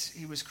says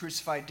he was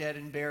crucified, dead,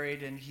 and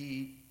buried, and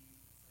he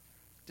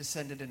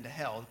descended into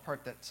hell, the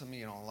part that some of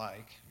you don't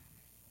like.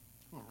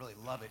 I don't really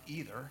love it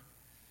either.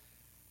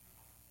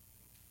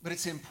 But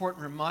it's an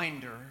important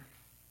reminder.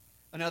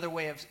 Another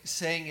way of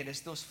saying it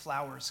is those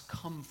flowers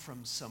come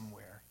from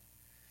somewhere.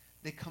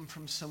 They come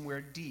from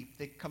somewhere deep.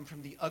 They come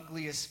from the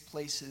ugliest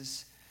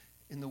places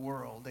in the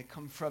world. They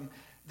come from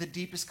the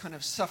deepest kind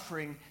of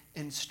suffering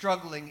and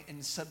struggling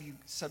and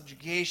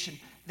subjugation.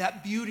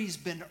 That beauty's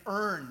been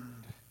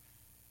earned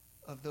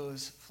of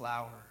those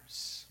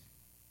flowers.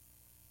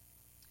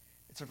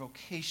 It's our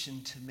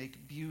vocation to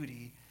make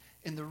beauty.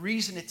 And the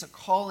reason it's a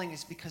calling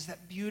is because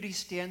that beauty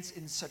stands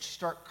in such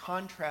stark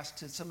contrast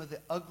to some of the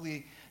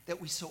ugly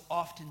that we so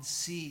often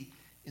see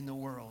in the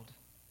world.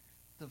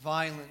 The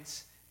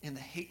violence and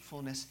the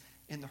hatefulness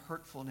and the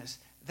hurtfulness.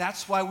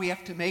 That's why we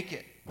have to make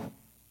it.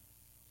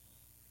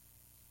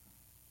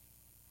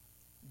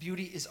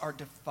 Beauty is our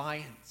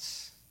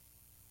defiance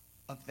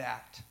of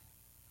that.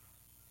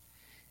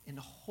 And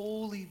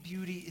holy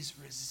beauty is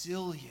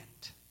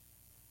resilient.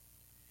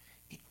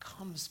 It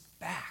comes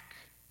back.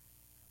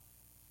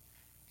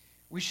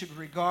 We should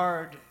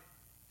regard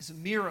as a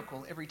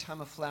miracle every time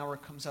a flower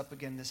comes up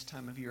again this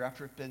time of year.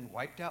 After it's been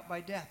wiped out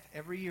by death,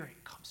 every year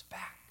it comes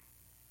back.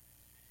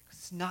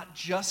 It's not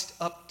just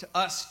up to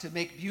us to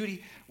make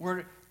beauty.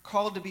 We're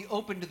called to be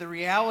open to the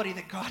reality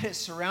that God has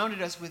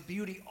surrounded us with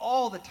beauty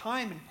all the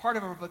time, and part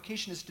of our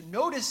vocation is to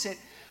notice it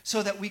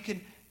so that we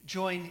can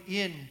join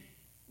in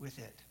with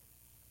it.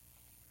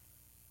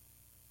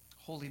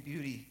 Holy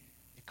beauty,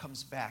 it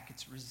comes back.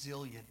 It's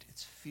resilient.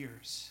 It's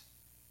fierce.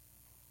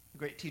 The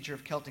great teacher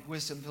of Celtic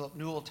wisdom, Philip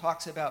Newell,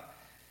 talks about,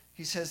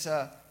 he says,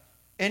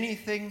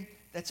 anything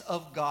that's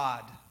of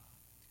God,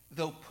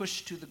 though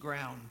pushed to the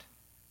ground,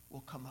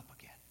 will come up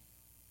again.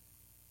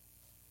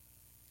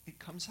 It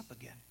comes up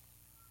again.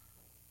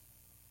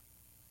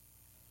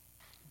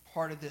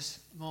 Part of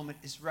this moment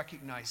is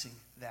recognizing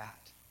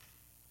that.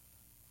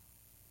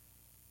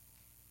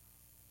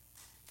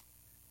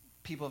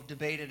 People have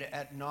debated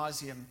ad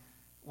nauseum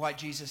why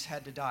Jesus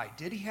had to die.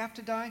 Did he have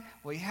to die?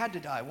 Well, he had to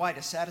die. Why?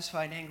 To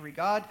satisfy an angry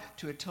God,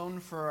 to atone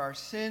for our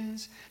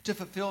sins, to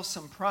fulfill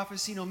some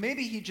prophecy. No,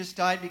 maybe he just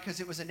died because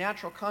it was a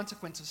natural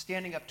consequence of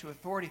standing up to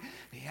authority.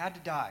 But he had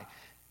to die.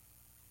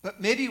 But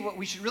maybe what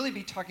we should really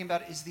be talking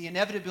about is the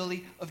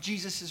inevitability of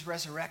Jesus'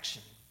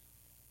 resurrection.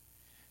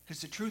 Because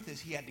the truth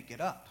is he had to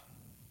get up.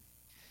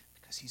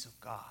 Because he's of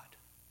God.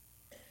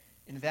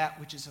 And that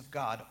which is of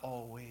God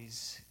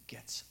always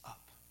gets up.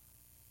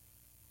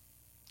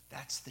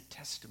 That's the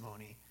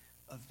testimony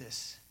of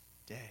this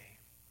day.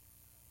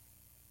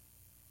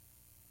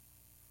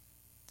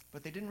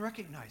 But they didn't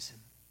recognize him.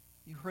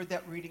 You heard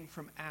that reading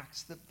from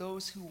Acts, that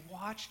those who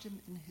watched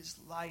him in his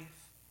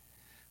life,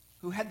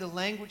 who had the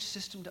language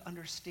system to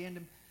understand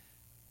him,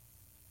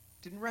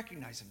 didn't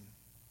recognize him.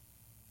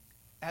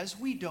 As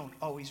we don't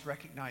always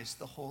recognize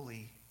the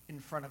holy in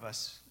front of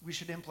us, we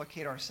should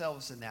implicate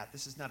ourselves in that.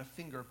 This is not a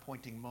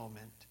finger-pointing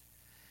moment.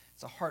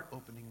 It's a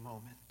heart-opening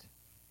moment.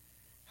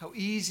 How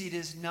easy it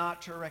is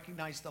not to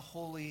recognize the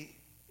holy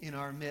in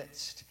our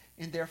midst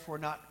and therefore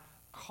not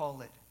call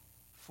it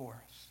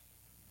forth.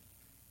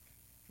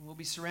 And we'll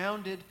be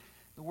surrounded.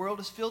 The world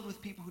is filled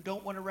with people who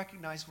don't want to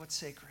recognize what's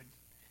sacred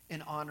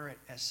and honor it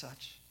as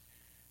such.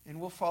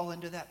 And we'll fall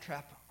into that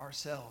trap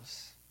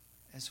ourselves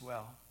as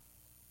well.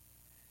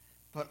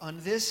 But on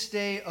this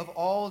day of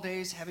all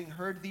days, having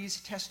heard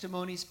these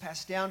testimonies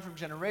passed down from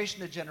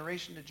generation to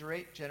generation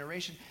to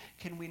generation,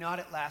 can we not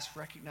at last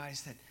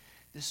recognize that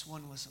this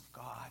one was of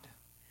God,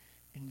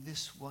 and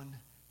this one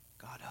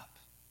got up?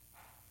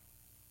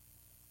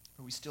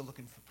 Are we still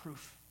looking for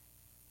proof?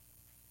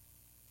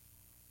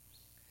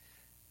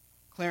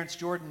 Clarence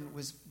Jordan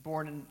was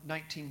born in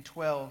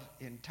 1912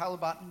 in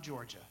Talibatin,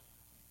 Georgia,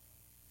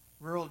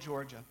 rural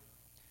Georgia.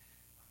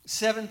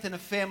 Seventh in a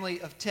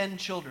family of 10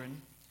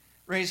 children,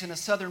 raised in a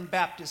Southern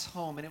Baptist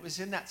home. And it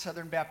was in that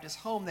Southern Baptist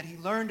home that he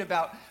learned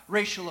about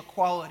racial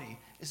equality,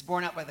 is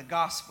borne out by the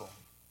gospel.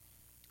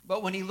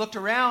 But when he looked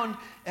around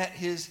at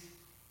his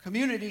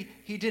community,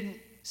 he didn't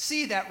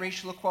see that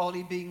racial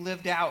equality being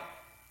lived out.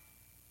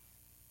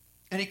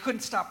 And he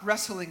couldn't stop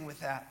wrestling with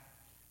that.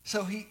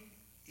 So he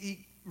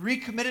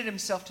recommitted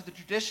himself to the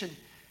tradition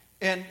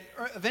and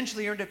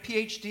eventually earned a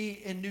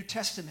PhD in New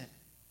Testament,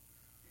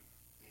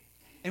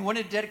 and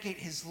wanted to dedicate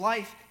his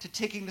life to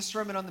taking the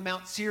Sermon on the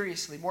Mount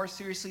seriously, more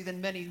seriously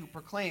than many who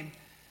proclaim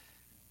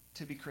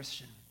to be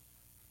Christian.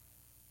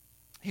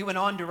 He went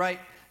on to write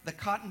the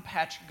Cotton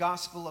Patch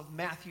Gospel of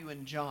Matthew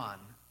and John,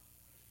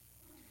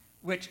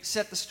 which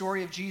set the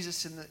story of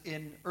Jesus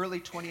in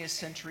early 20th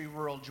century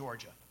rural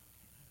Georgia.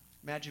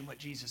 Imagine what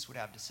Jesus would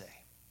have to say.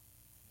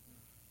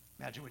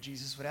 Imagine what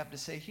Jesus would have to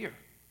say here.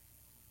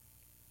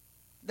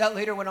 That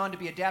later went on to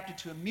be adapted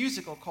to a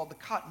musical called the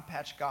Cotton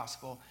Patch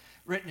Gospel,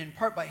 written in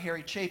part by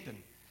Harry Chapin,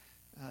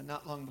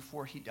 not long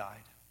before he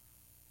died.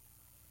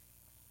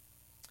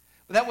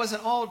 But that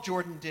wasn't all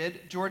Jordan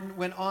did. Jordan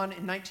went on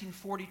in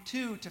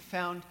 1942 to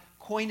found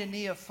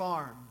Koinonia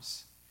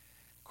Farms.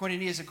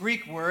 Koinonia is a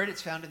Greek word.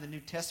 It's found in the New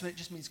Testament. It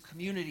just means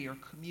community or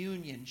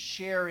communion,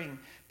 sharing,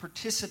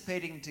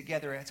 participating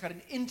together. It's got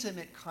an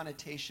intimate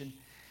connotation.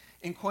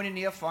 And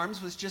Koinonia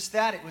Farms was just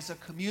that. It was a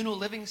communal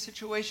living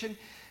situation.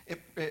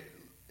 It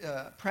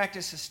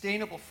practiced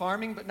sustainable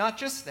farming, but not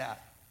just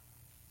that.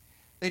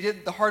 They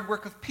did the hard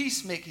work of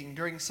peacemaking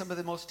during some of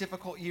the most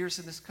difficult years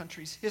in this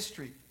country's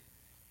history.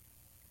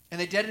 And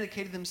they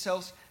dedicated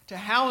themselves to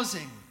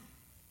housing,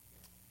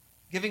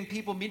 giving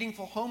people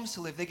meaningful homes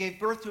to live. They gave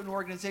birth to an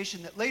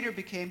organization that later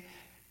became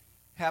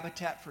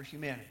Habitat for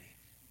Humanity.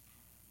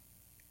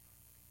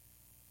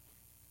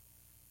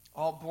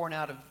 All born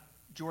out of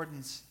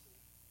Jordan's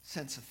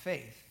sense of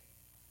faith.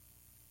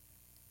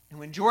 And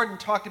when Jordan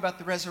talked about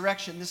the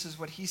resurrection, this is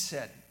what he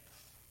said.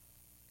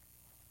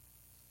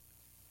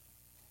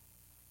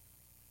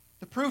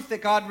 The proof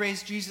that God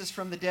raised Jesus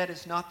from the dead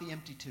is not the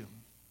empty tomb.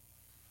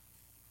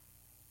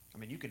 I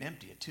mean, you can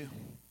empty a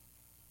tomb.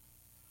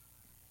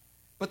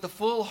 But the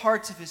full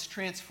hearts of his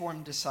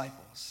transformed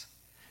disciples.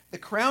 The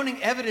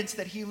crowning evidence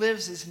that he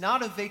lives is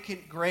not a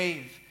vacant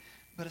grave,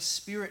 but a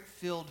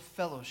spirit-filled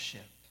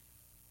fellowship.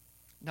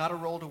 Not a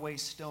rolled-away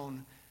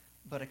stone,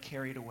 but a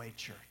carried-away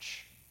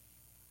church.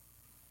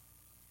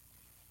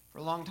 For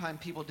a long time,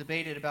 people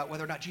debated about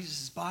whether or not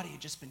Jesus' body had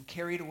just been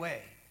carried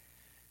away.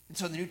 And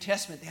so in the New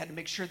Testament, they had to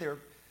make sure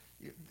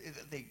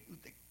they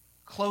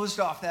closed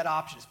off that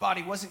option. His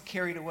body wasn't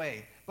carried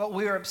away. But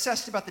we are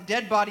obsessed about the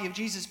dead body of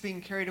Jesus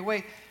being carried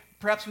away.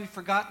 Perhaps we've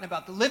forgotten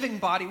about the living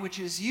body, which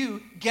is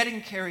you,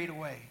 getting carried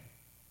away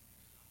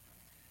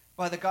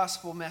by the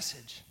gospel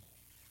message.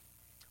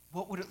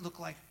 What would it look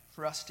like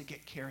for us to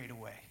get carried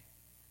away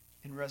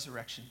in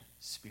resurrection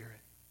spirit?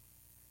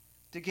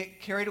 To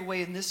get carried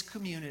away in this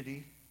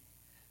community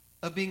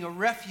of being a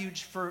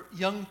refuge for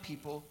young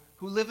people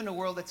who live in a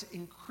world that's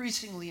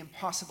increasingly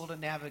impossible to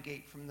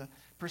navigate from the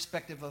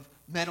perspective of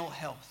mental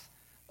health,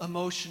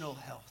 emotional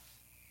health.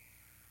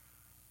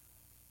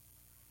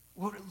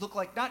 What would it look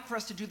like, not for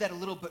us to do that a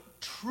little, but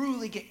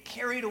truly get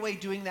carried away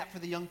doing that for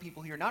the young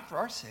people here, not for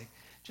our sake,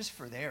 just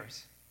for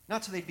theirs.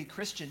 Not so they'd be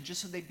Christian,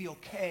 just so they'd be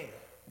okay.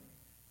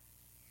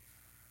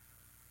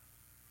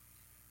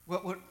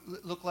 What would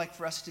it look like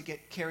for us to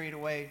get carried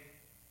away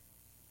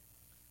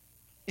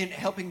in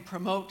helping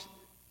promote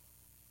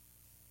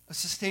a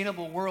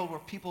sustainable world where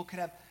people could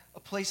have a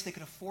place they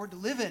could afford to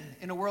live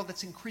in a world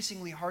that's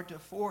increasingly hard to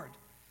afford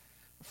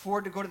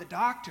to go to the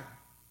doctor,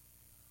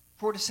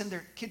 afford to send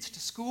their kids to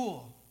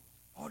school?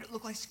 What would it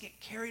look like to get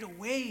carried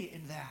away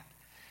in that?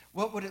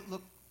 What would it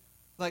look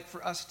like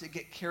for us to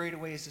get carried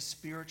away as a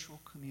spiritual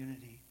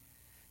community,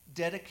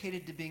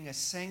 dedicated to being a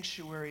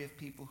sanctuary of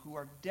people who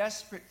are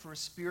desperate for a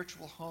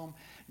spiritual home,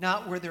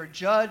 not where they're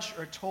judged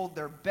or told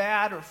they're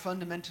bad or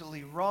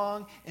fundamentally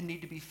wrong and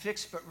need to be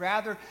fixed, but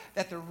rather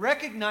that they're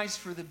recognized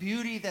for the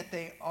beauty that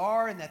they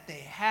are and that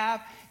they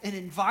have and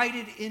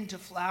invited into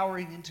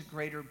flowering into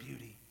greater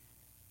beauty?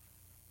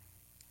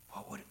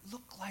 What would it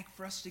look like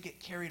for us to get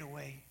carried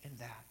away in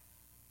that?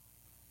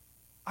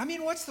 I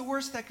mean, what's the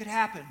worst that could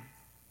happen?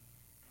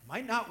 It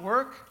might not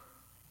work.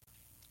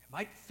 It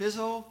might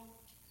fizzle.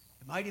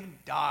 It might even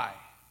die.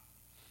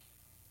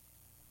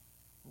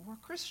 But we're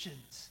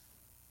Christians.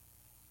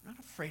 We're not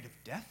afraid of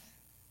death.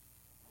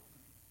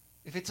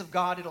 If it's of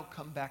God, it'll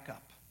come back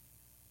up.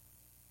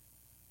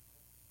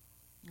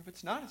 If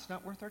it's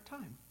not worth our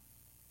time.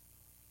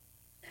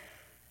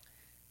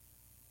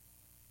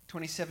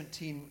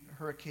 2017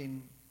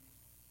 Hurricane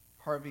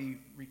Harvey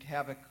wreaked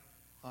havoc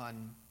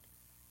on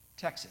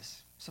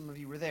Texas. Some of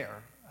you were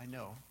there, I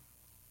know.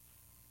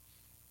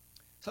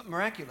 Something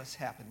miraculous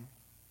happened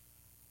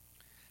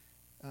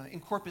in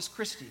Corpus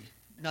Christi,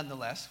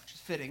 nonetheless, which is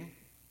fitting,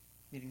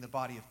 meeting the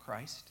body of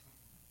Christ.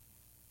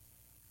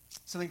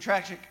 Something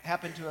tragic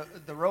happened to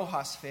the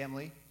Rojas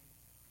family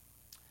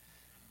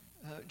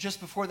just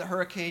before the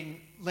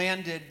hurricane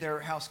landed, their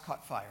house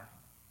caught fire.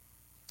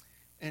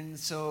 And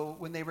so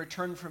when they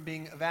returned from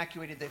being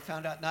evacuated, they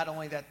found out not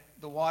only that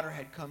the water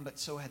had come, but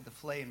so had the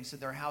flames,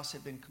 and their house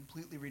had been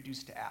completely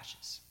reduced to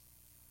ashes.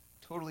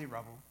 Totally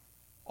rubble,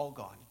 all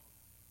gone.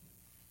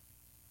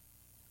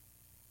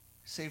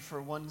 Save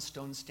for one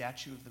stone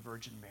statue of the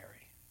Virgin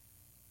Mary.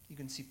 You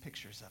can see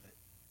pictures of it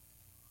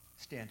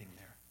standing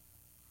there.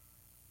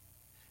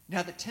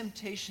 Now the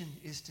temptation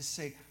is to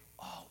say,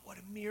 oh, what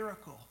a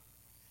miracle.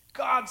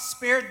 God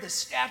spared the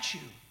statue.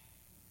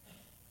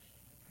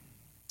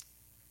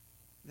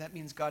 That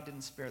means God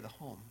didn't spare the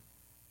home.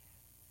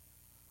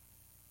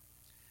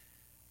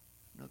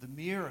 No, the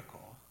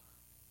miracle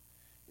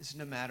is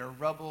no matter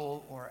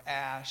rubble or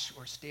ash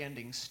or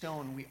standing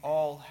stone, we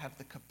all have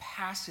the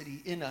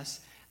capacity in us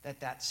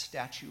that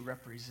statue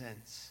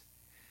represents,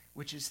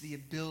 which is the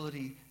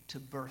ability to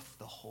birth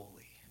the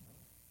holy.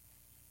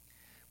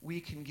 We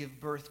can give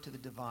birth to the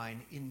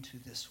divine into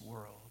this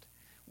world.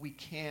 We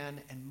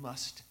can and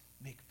must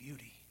make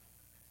beauty.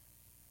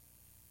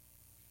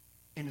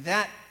 And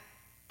that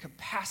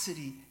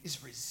capacity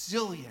is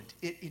resilient.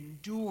 It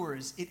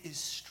endures. It is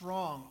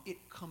strong.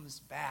 It comes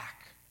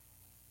back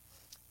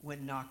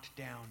when knocked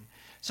down.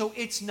 So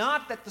it's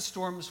not that the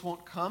storms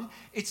won't come.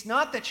 It's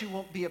not that you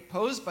won't be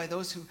opposed by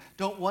those who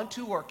don't want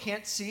to or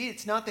can't see.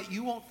 It's not that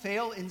you won't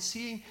fail in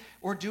seeing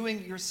or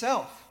doing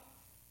yourself.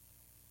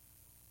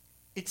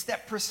 It's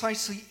that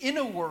precisely in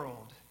a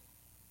world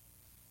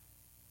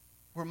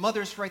where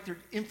mothers write their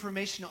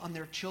information on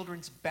their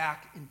children's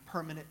back in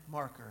permanent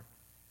marker,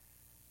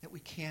 that we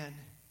can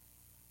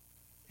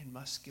and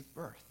must give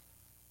birth.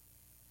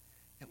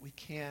 That we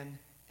can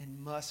and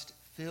must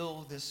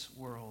fill this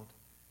world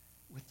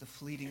with the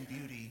fleeting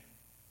beauty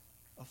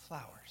of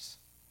flowers.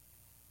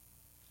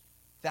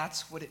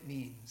 That's what it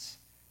means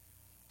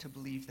to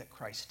believe that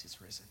Christ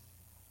is risen.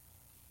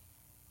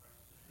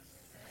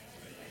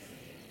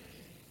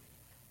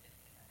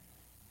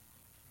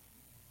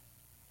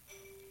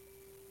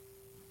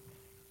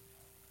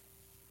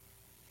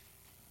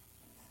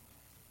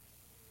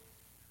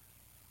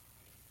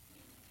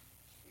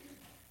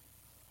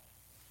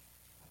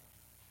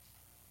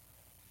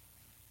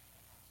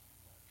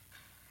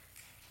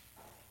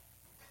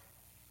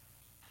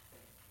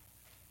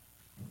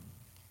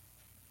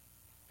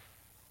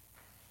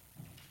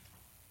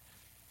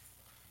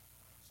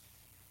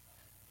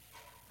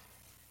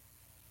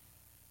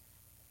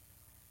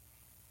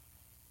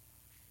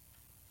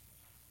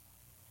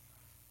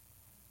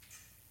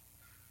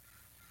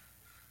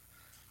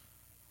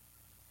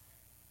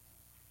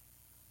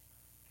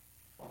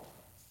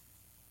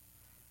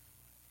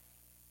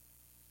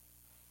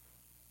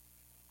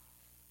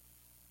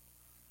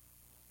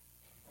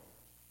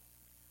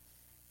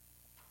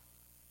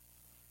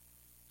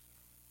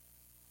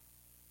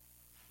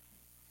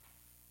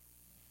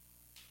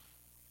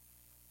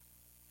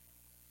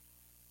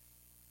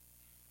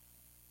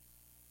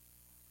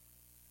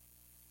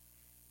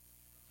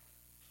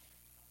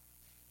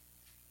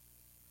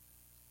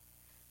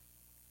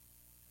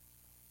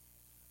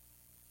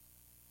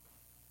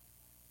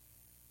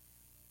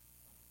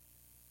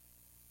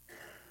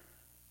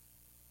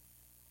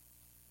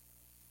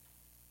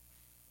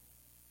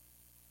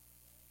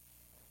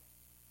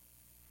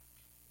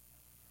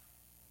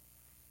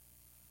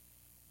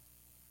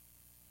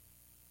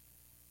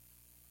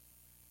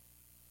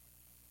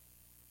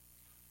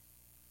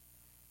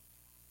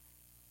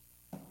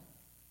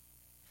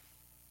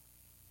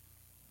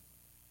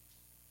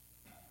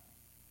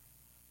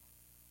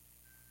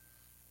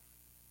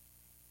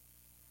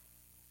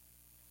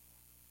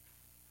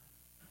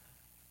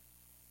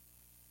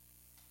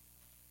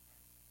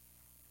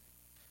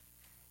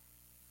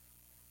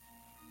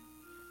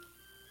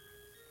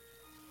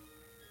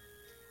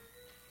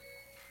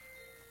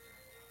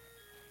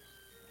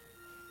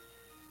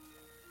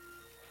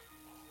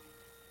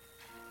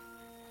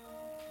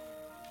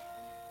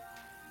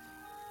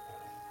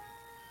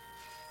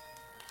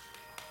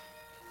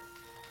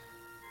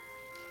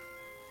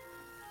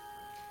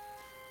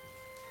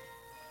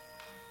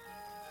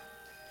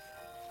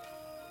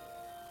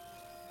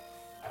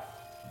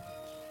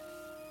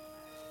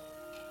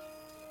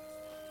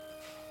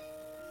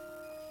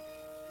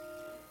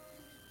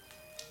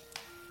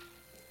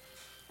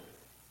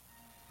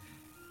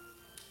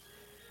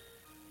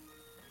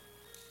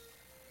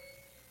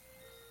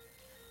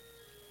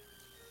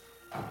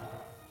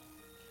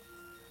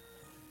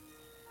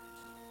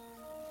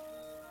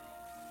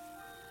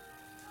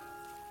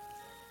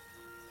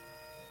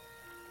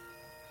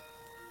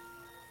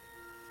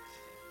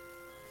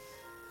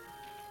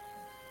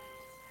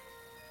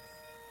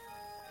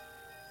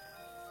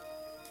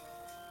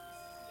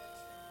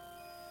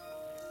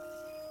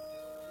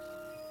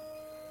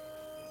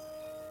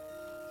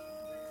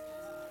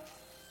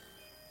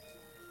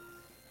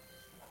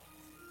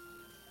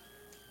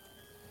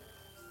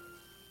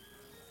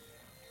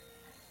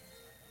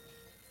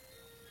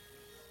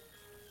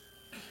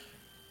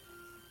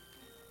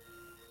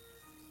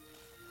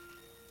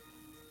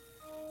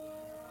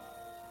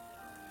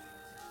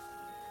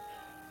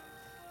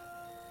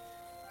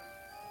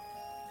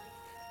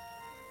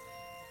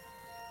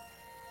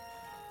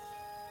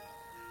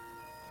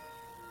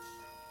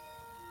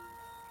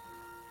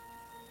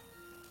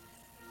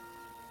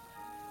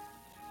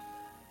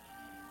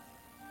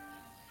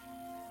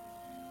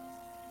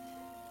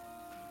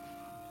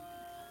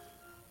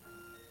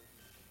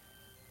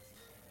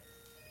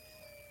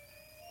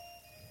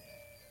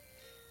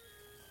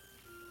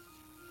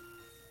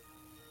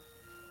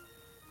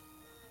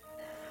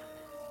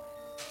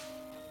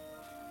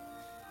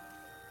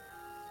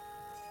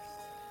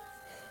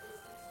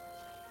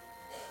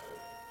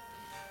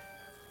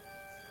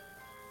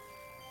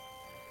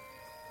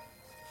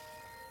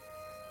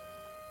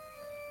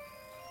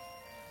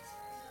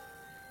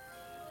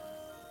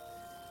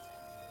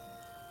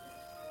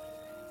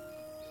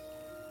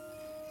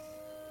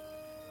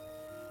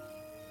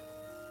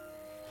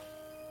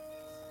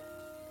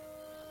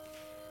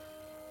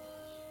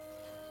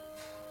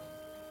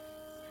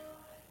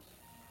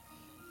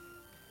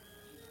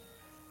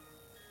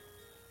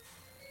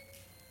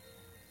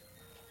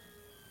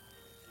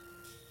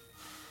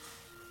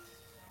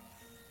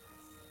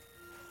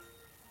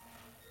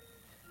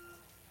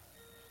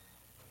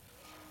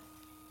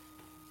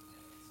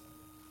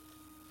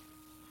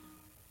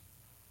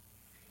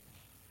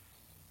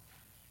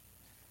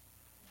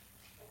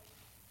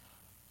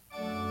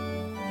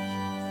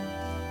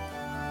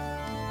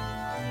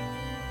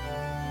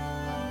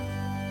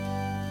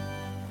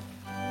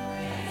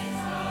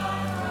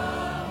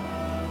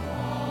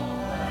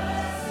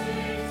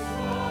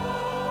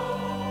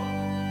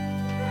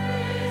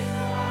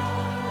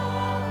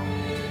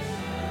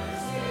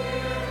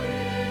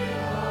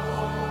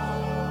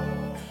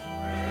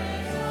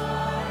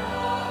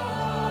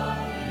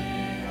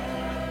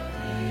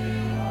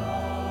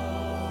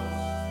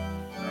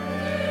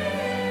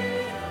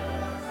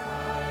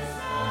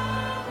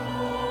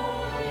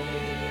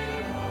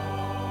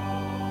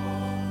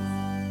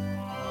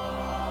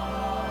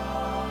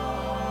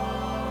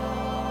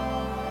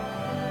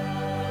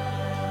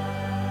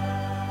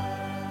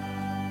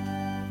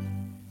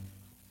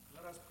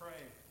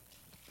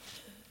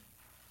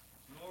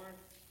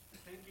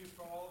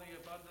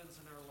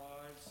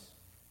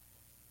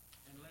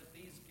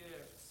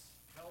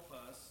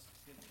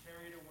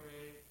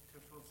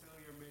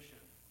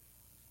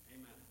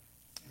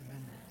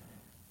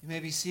 You may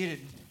be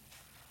seated.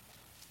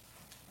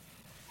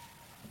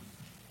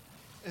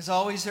 As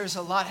always, there's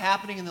a lot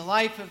happening in the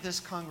life of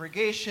this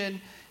congregation,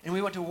 and we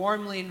want to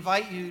warmly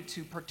invite you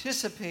to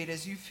participate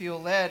as you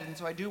feel led. And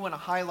so I do want to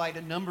highlight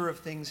a number of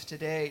things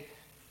today.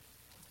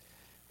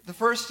 The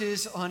first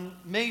is on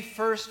May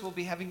 1st, we'll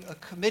be having a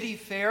committee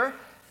fair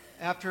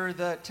after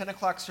the 10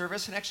 o'clock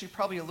service, and actually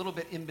probably a little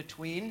bit in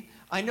between.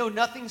 I know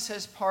nothing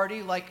says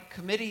party like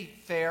committee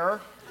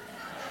fair,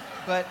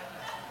 but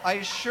I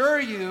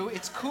assure you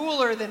it's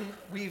cooler than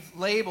we've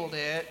labeled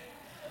it.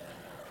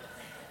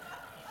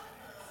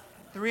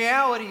 The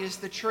reality is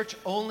the church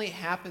only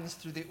happens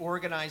through the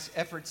organized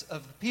efforts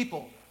of the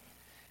people.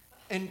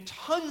 And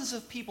tons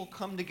of people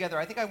come together.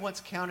 I think I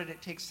once counted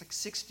it takes like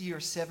 60 or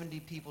 70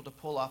 people to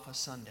pull off a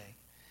Sunday.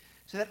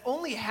 So that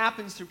only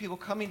happens through people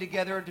coming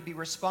together to be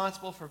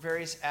responsible for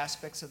various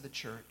aspects of the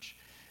church.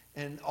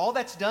 And all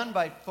that's done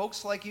by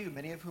folks like you,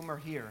 many of whom are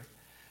here.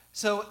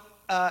 So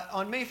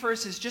on May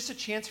 1st is just a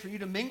chance for you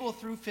to mingle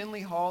through Finley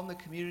Hall in the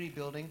community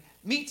building,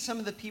 meet some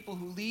of the people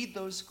who lead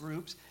those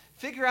groups,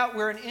 figure out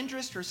where an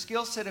interest or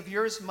skill set of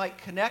yours might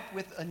connect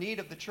with a need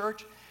of the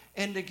church,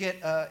 and to get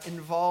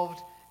involved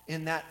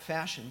in that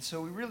fashion.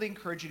 So we really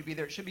encourage you to be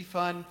there. It should be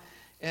fun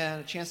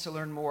and a chance to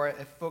learn more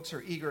if folks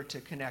are eager to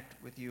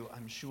connect with you,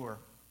 I'm sure.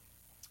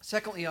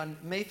 Secondly, on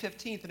May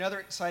 15th, another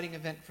exciting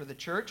event for the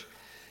church.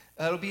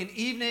 It'll be an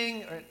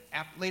evening, or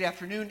late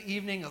afternoon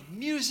evening of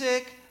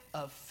music,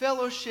 of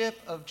fellowship,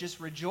 of just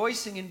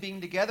rejoicing in being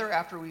together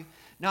after we've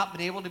not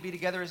been able to be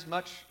together as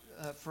much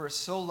for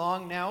so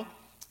long now.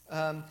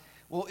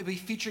 We'll be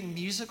featuring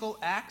musical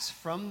acts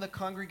from the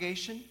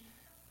congregation.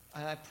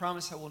 I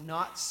promise I will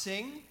not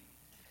sing,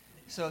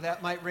 so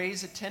that might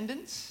raise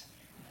attendance.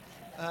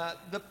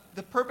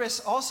 The purpose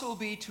also will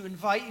be to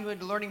invite you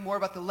into learning more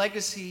about the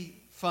Legacy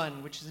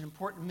Fund, which is an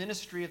important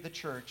ministry of the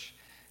church.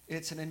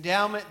 It's an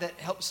endowment that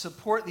helps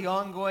support the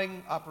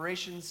ongoing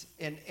operations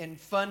and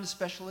fund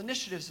special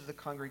initiatives of the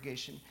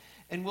congregation.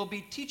 And we'll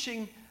be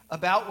teaching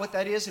about what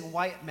that is and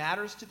why it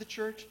matters to the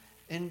church,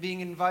 and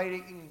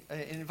inviting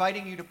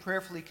you to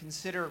prayerfully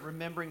consider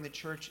remembering the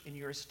church in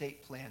your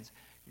estate plans.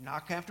 You're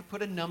not going to have to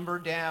put a number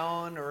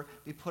down or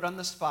be put on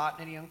the spot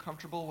in any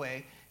uncomfortable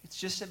way. It's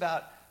just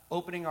about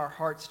opening our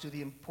hearts to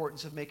the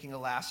importance of making a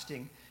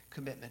lasting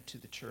commitment to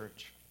the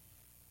church.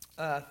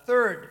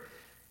 Third,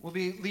 we'll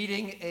be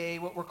leading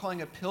what we're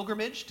calling a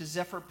pilgrimage to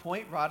Zephyr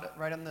Point,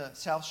 right on the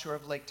south shore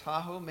of Lake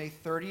Tahoe, May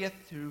 30th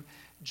through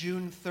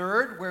June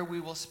 3rd, where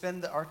we will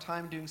spend our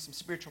time doing some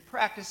spiritual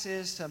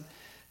practices, some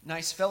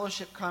nice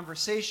fellowship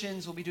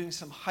conversations. We'll be doing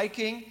some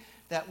hiking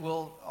that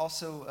will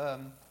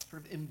also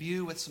sort of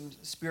imbue with some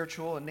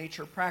spiritual and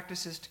nature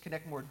practices to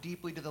connect more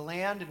deeply to the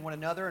land and one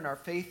another and our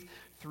faith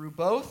through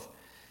both.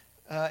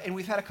 And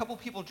we've had a couple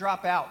people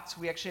drop out.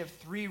 So we actually have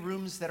 3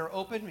 rooms that are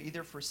open,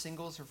 either for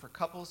singles or for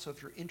couples. So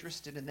if you're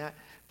interested in that,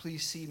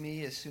 please see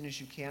me as soon as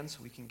you can so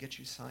we can get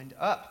you signed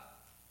up.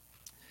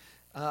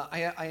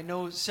 I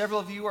know several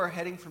of you are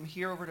heading from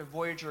here over to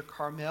Voyager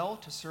Carmel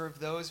to serve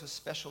those with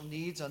special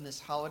needs on this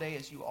holiday,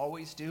 as you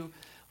always do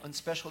on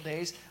special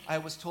days. I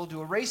was told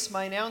to erase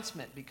my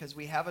announcement because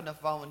we have enough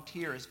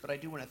volunteers, but I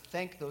do want to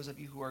thank those of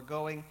you who are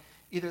going,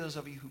 either those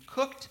of you who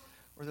cooked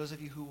or those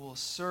of you who will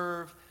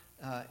serve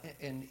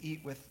and eat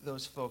with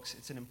those folks.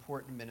 It's an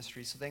important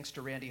ministry, so thanks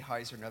to Randy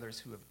Heiser and others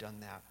who have done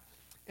that.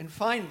 And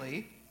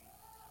finally,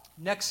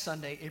 next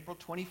Sunday, April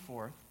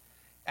 24th,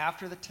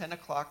 after the 10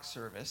 o'clock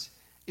service,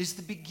 is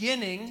the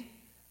beginning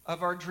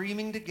of our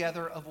dreaming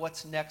together of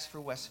what's next for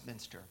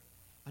Westminster,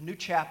 a new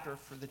chapter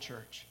for the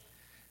church.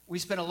 We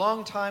spent a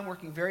long time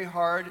working very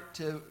hard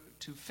to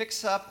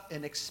fix up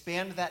and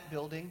expand that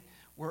building.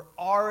 We're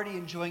already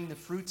enjoying the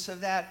fruits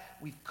of that.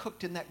 We've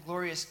cooked in that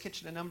glorious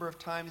kitchen a number of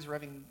times. We're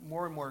having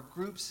more and more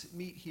groups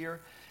meet here.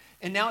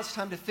 And now it's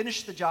time to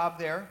finish the job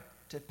there,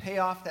 to pay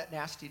off that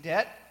nasty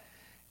debt,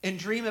 and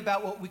dream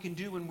about what we can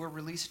do when we're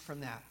released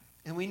from that.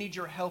 And we need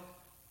your help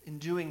in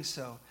doing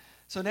so.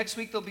 So next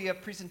week there'll be a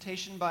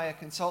presentation by a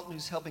consultant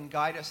who's helping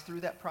guide us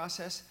through that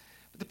process.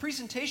 But the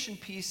presentation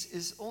piece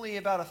is only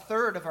about a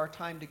third of our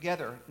time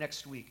together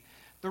next week.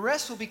 The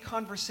rest will be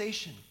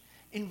conversation,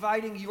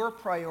 inviting your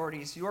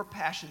priorities, your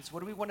passions.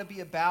 What do we want to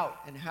be about,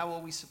 and how will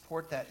we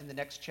support that in the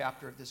next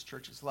chapter of this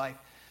church's life?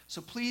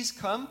 So please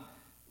come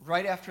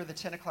right after the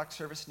 10 o'clock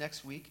service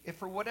next week. If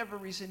for whatever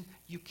reason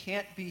you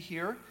can't be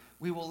here,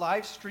 we will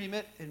live stream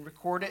it and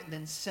record it and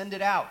then send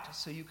it out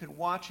so you can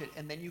watch it,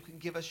 and then you can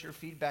give us your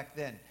feedback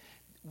then.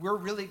 We're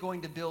really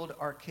going to build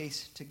our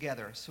case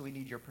together, so we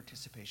need your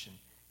participation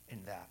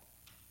in that.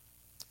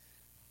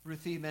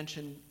 Ruthie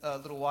mentioned a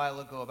little while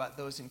ago about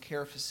those in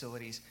care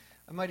facilities.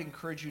 I might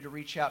encourage you to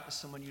reach out to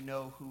someone you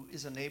know who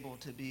is unable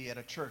to be at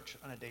a church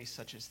on a day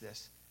such as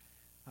this.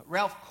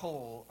 Ralph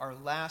Cole, our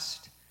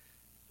last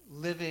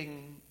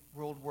living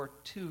World War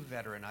II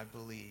veteran, I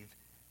believe,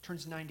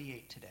 turns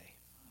 98 today.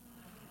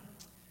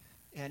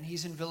 And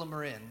he's in Villa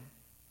Marin.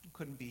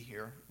 Couldn't be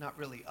here, not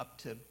really up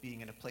to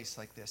being in a place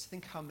like this.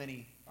 Think how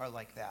many are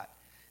like that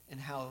and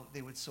how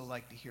they would so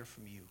like to hear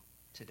from you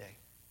today.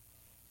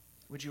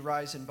 Would you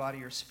rise in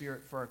body or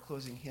spirit for our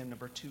closing hymn,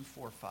 number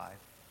 245?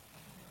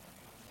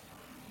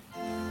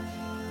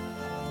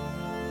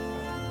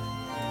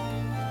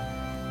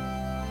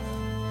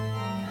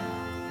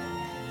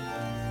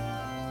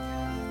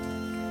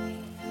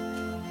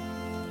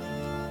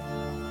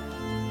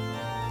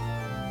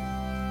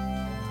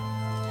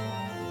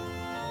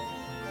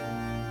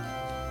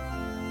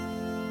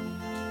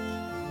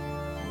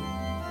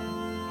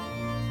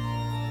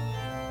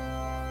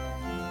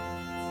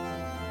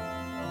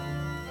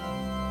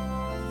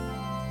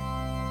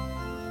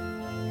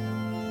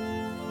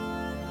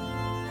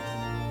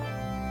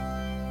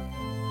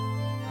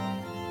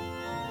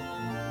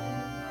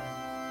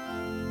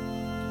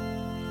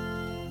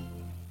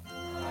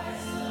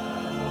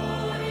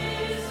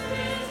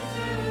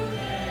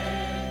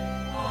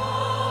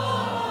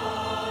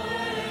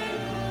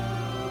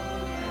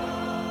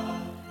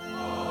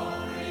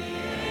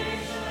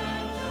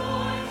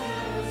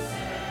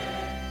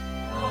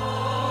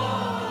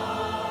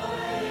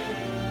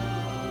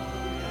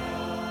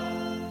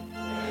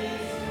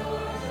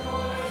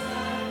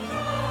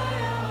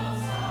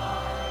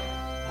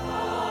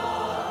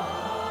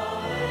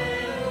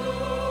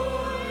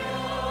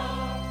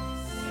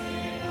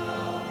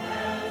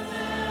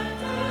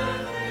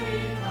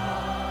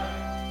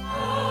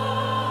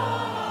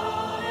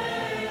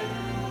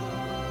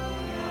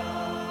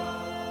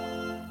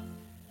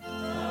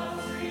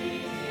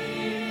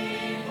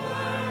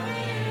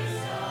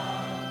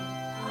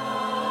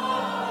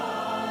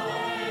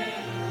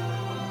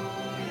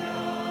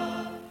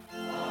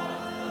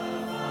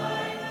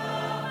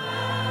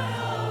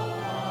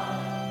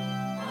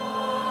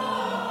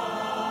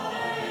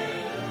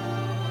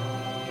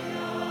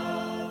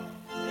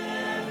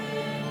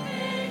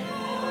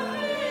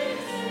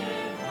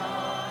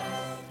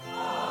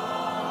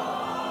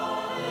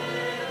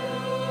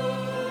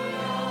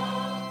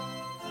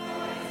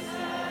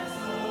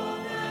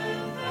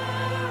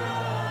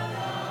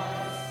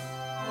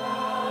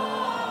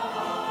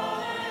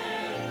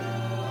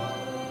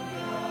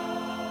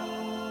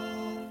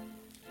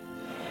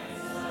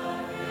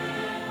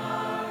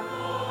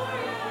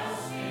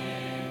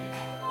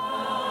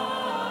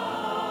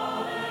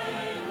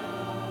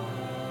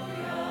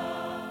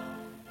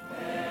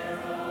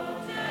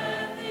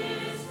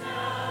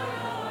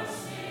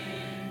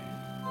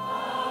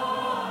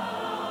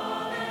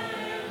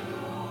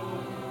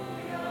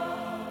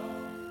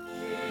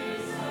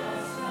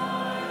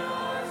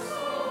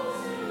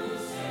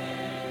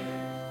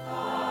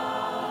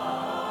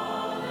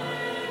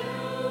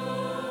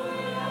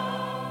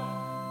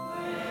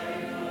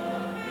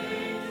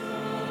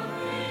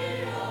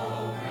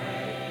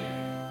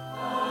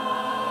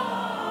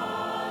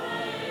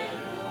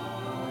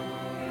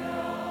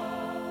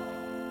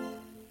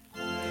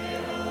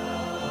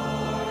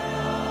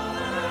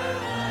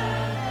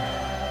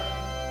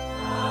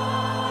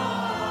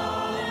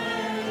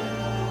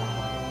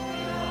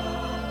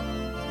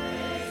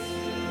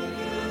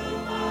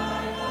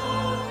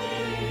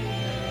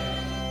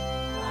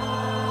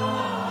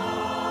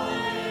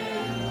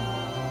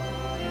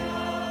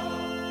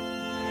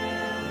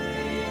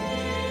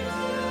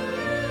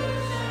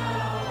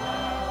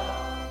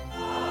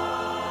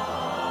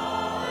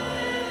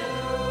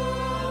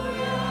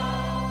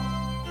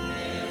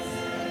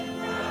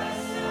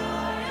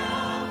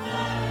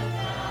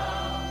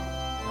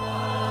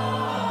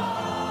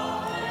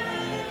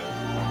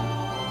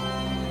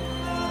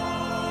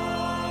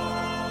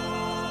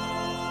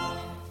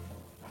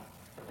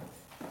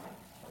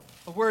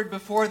 A word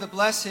before the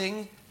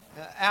blessing.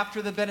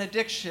 After the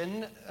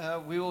benediction,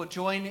 we will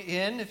join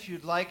in, if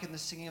you'd like, in the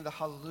singing of the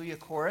Hallelujah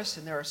chorus,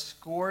 and there are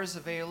scores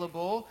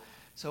available,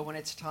 so when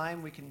it's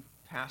time, we can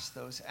pass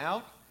those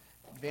out.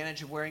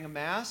 Advantage of wearing a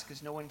mask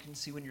is no one can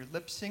see when you're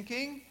lip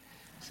syncing,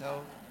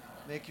 so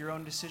make your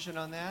own decision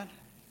on that,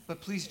 but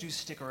please do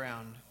stick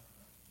around.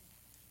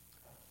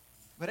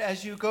 But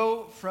as you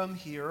go from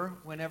here,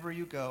 whenever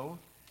you go,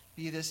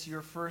 be this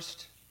your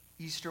first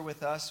Easter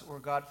with us, or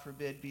God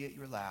forbid, be it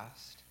your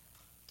last,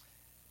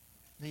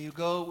 may you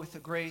go with the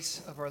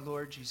grace of our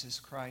Lord Jesus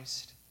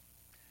Christ,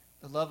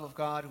 the love of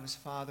God who is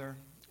Father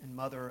and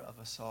Mother of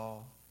us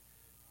all,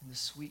 and the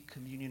sweet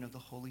communion of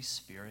the Holy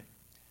Spirit,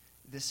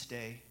 this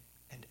day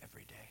and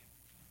every day.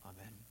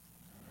 Amen.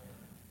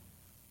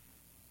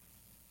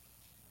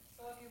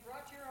 So if you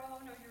brought your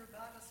own or your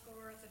Bible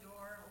score at the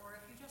door, or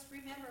if you just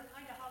remember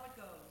kind of how it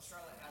goes,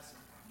 Charlotte has.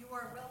 You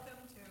are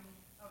welcome to.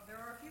 There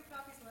are a few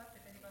copies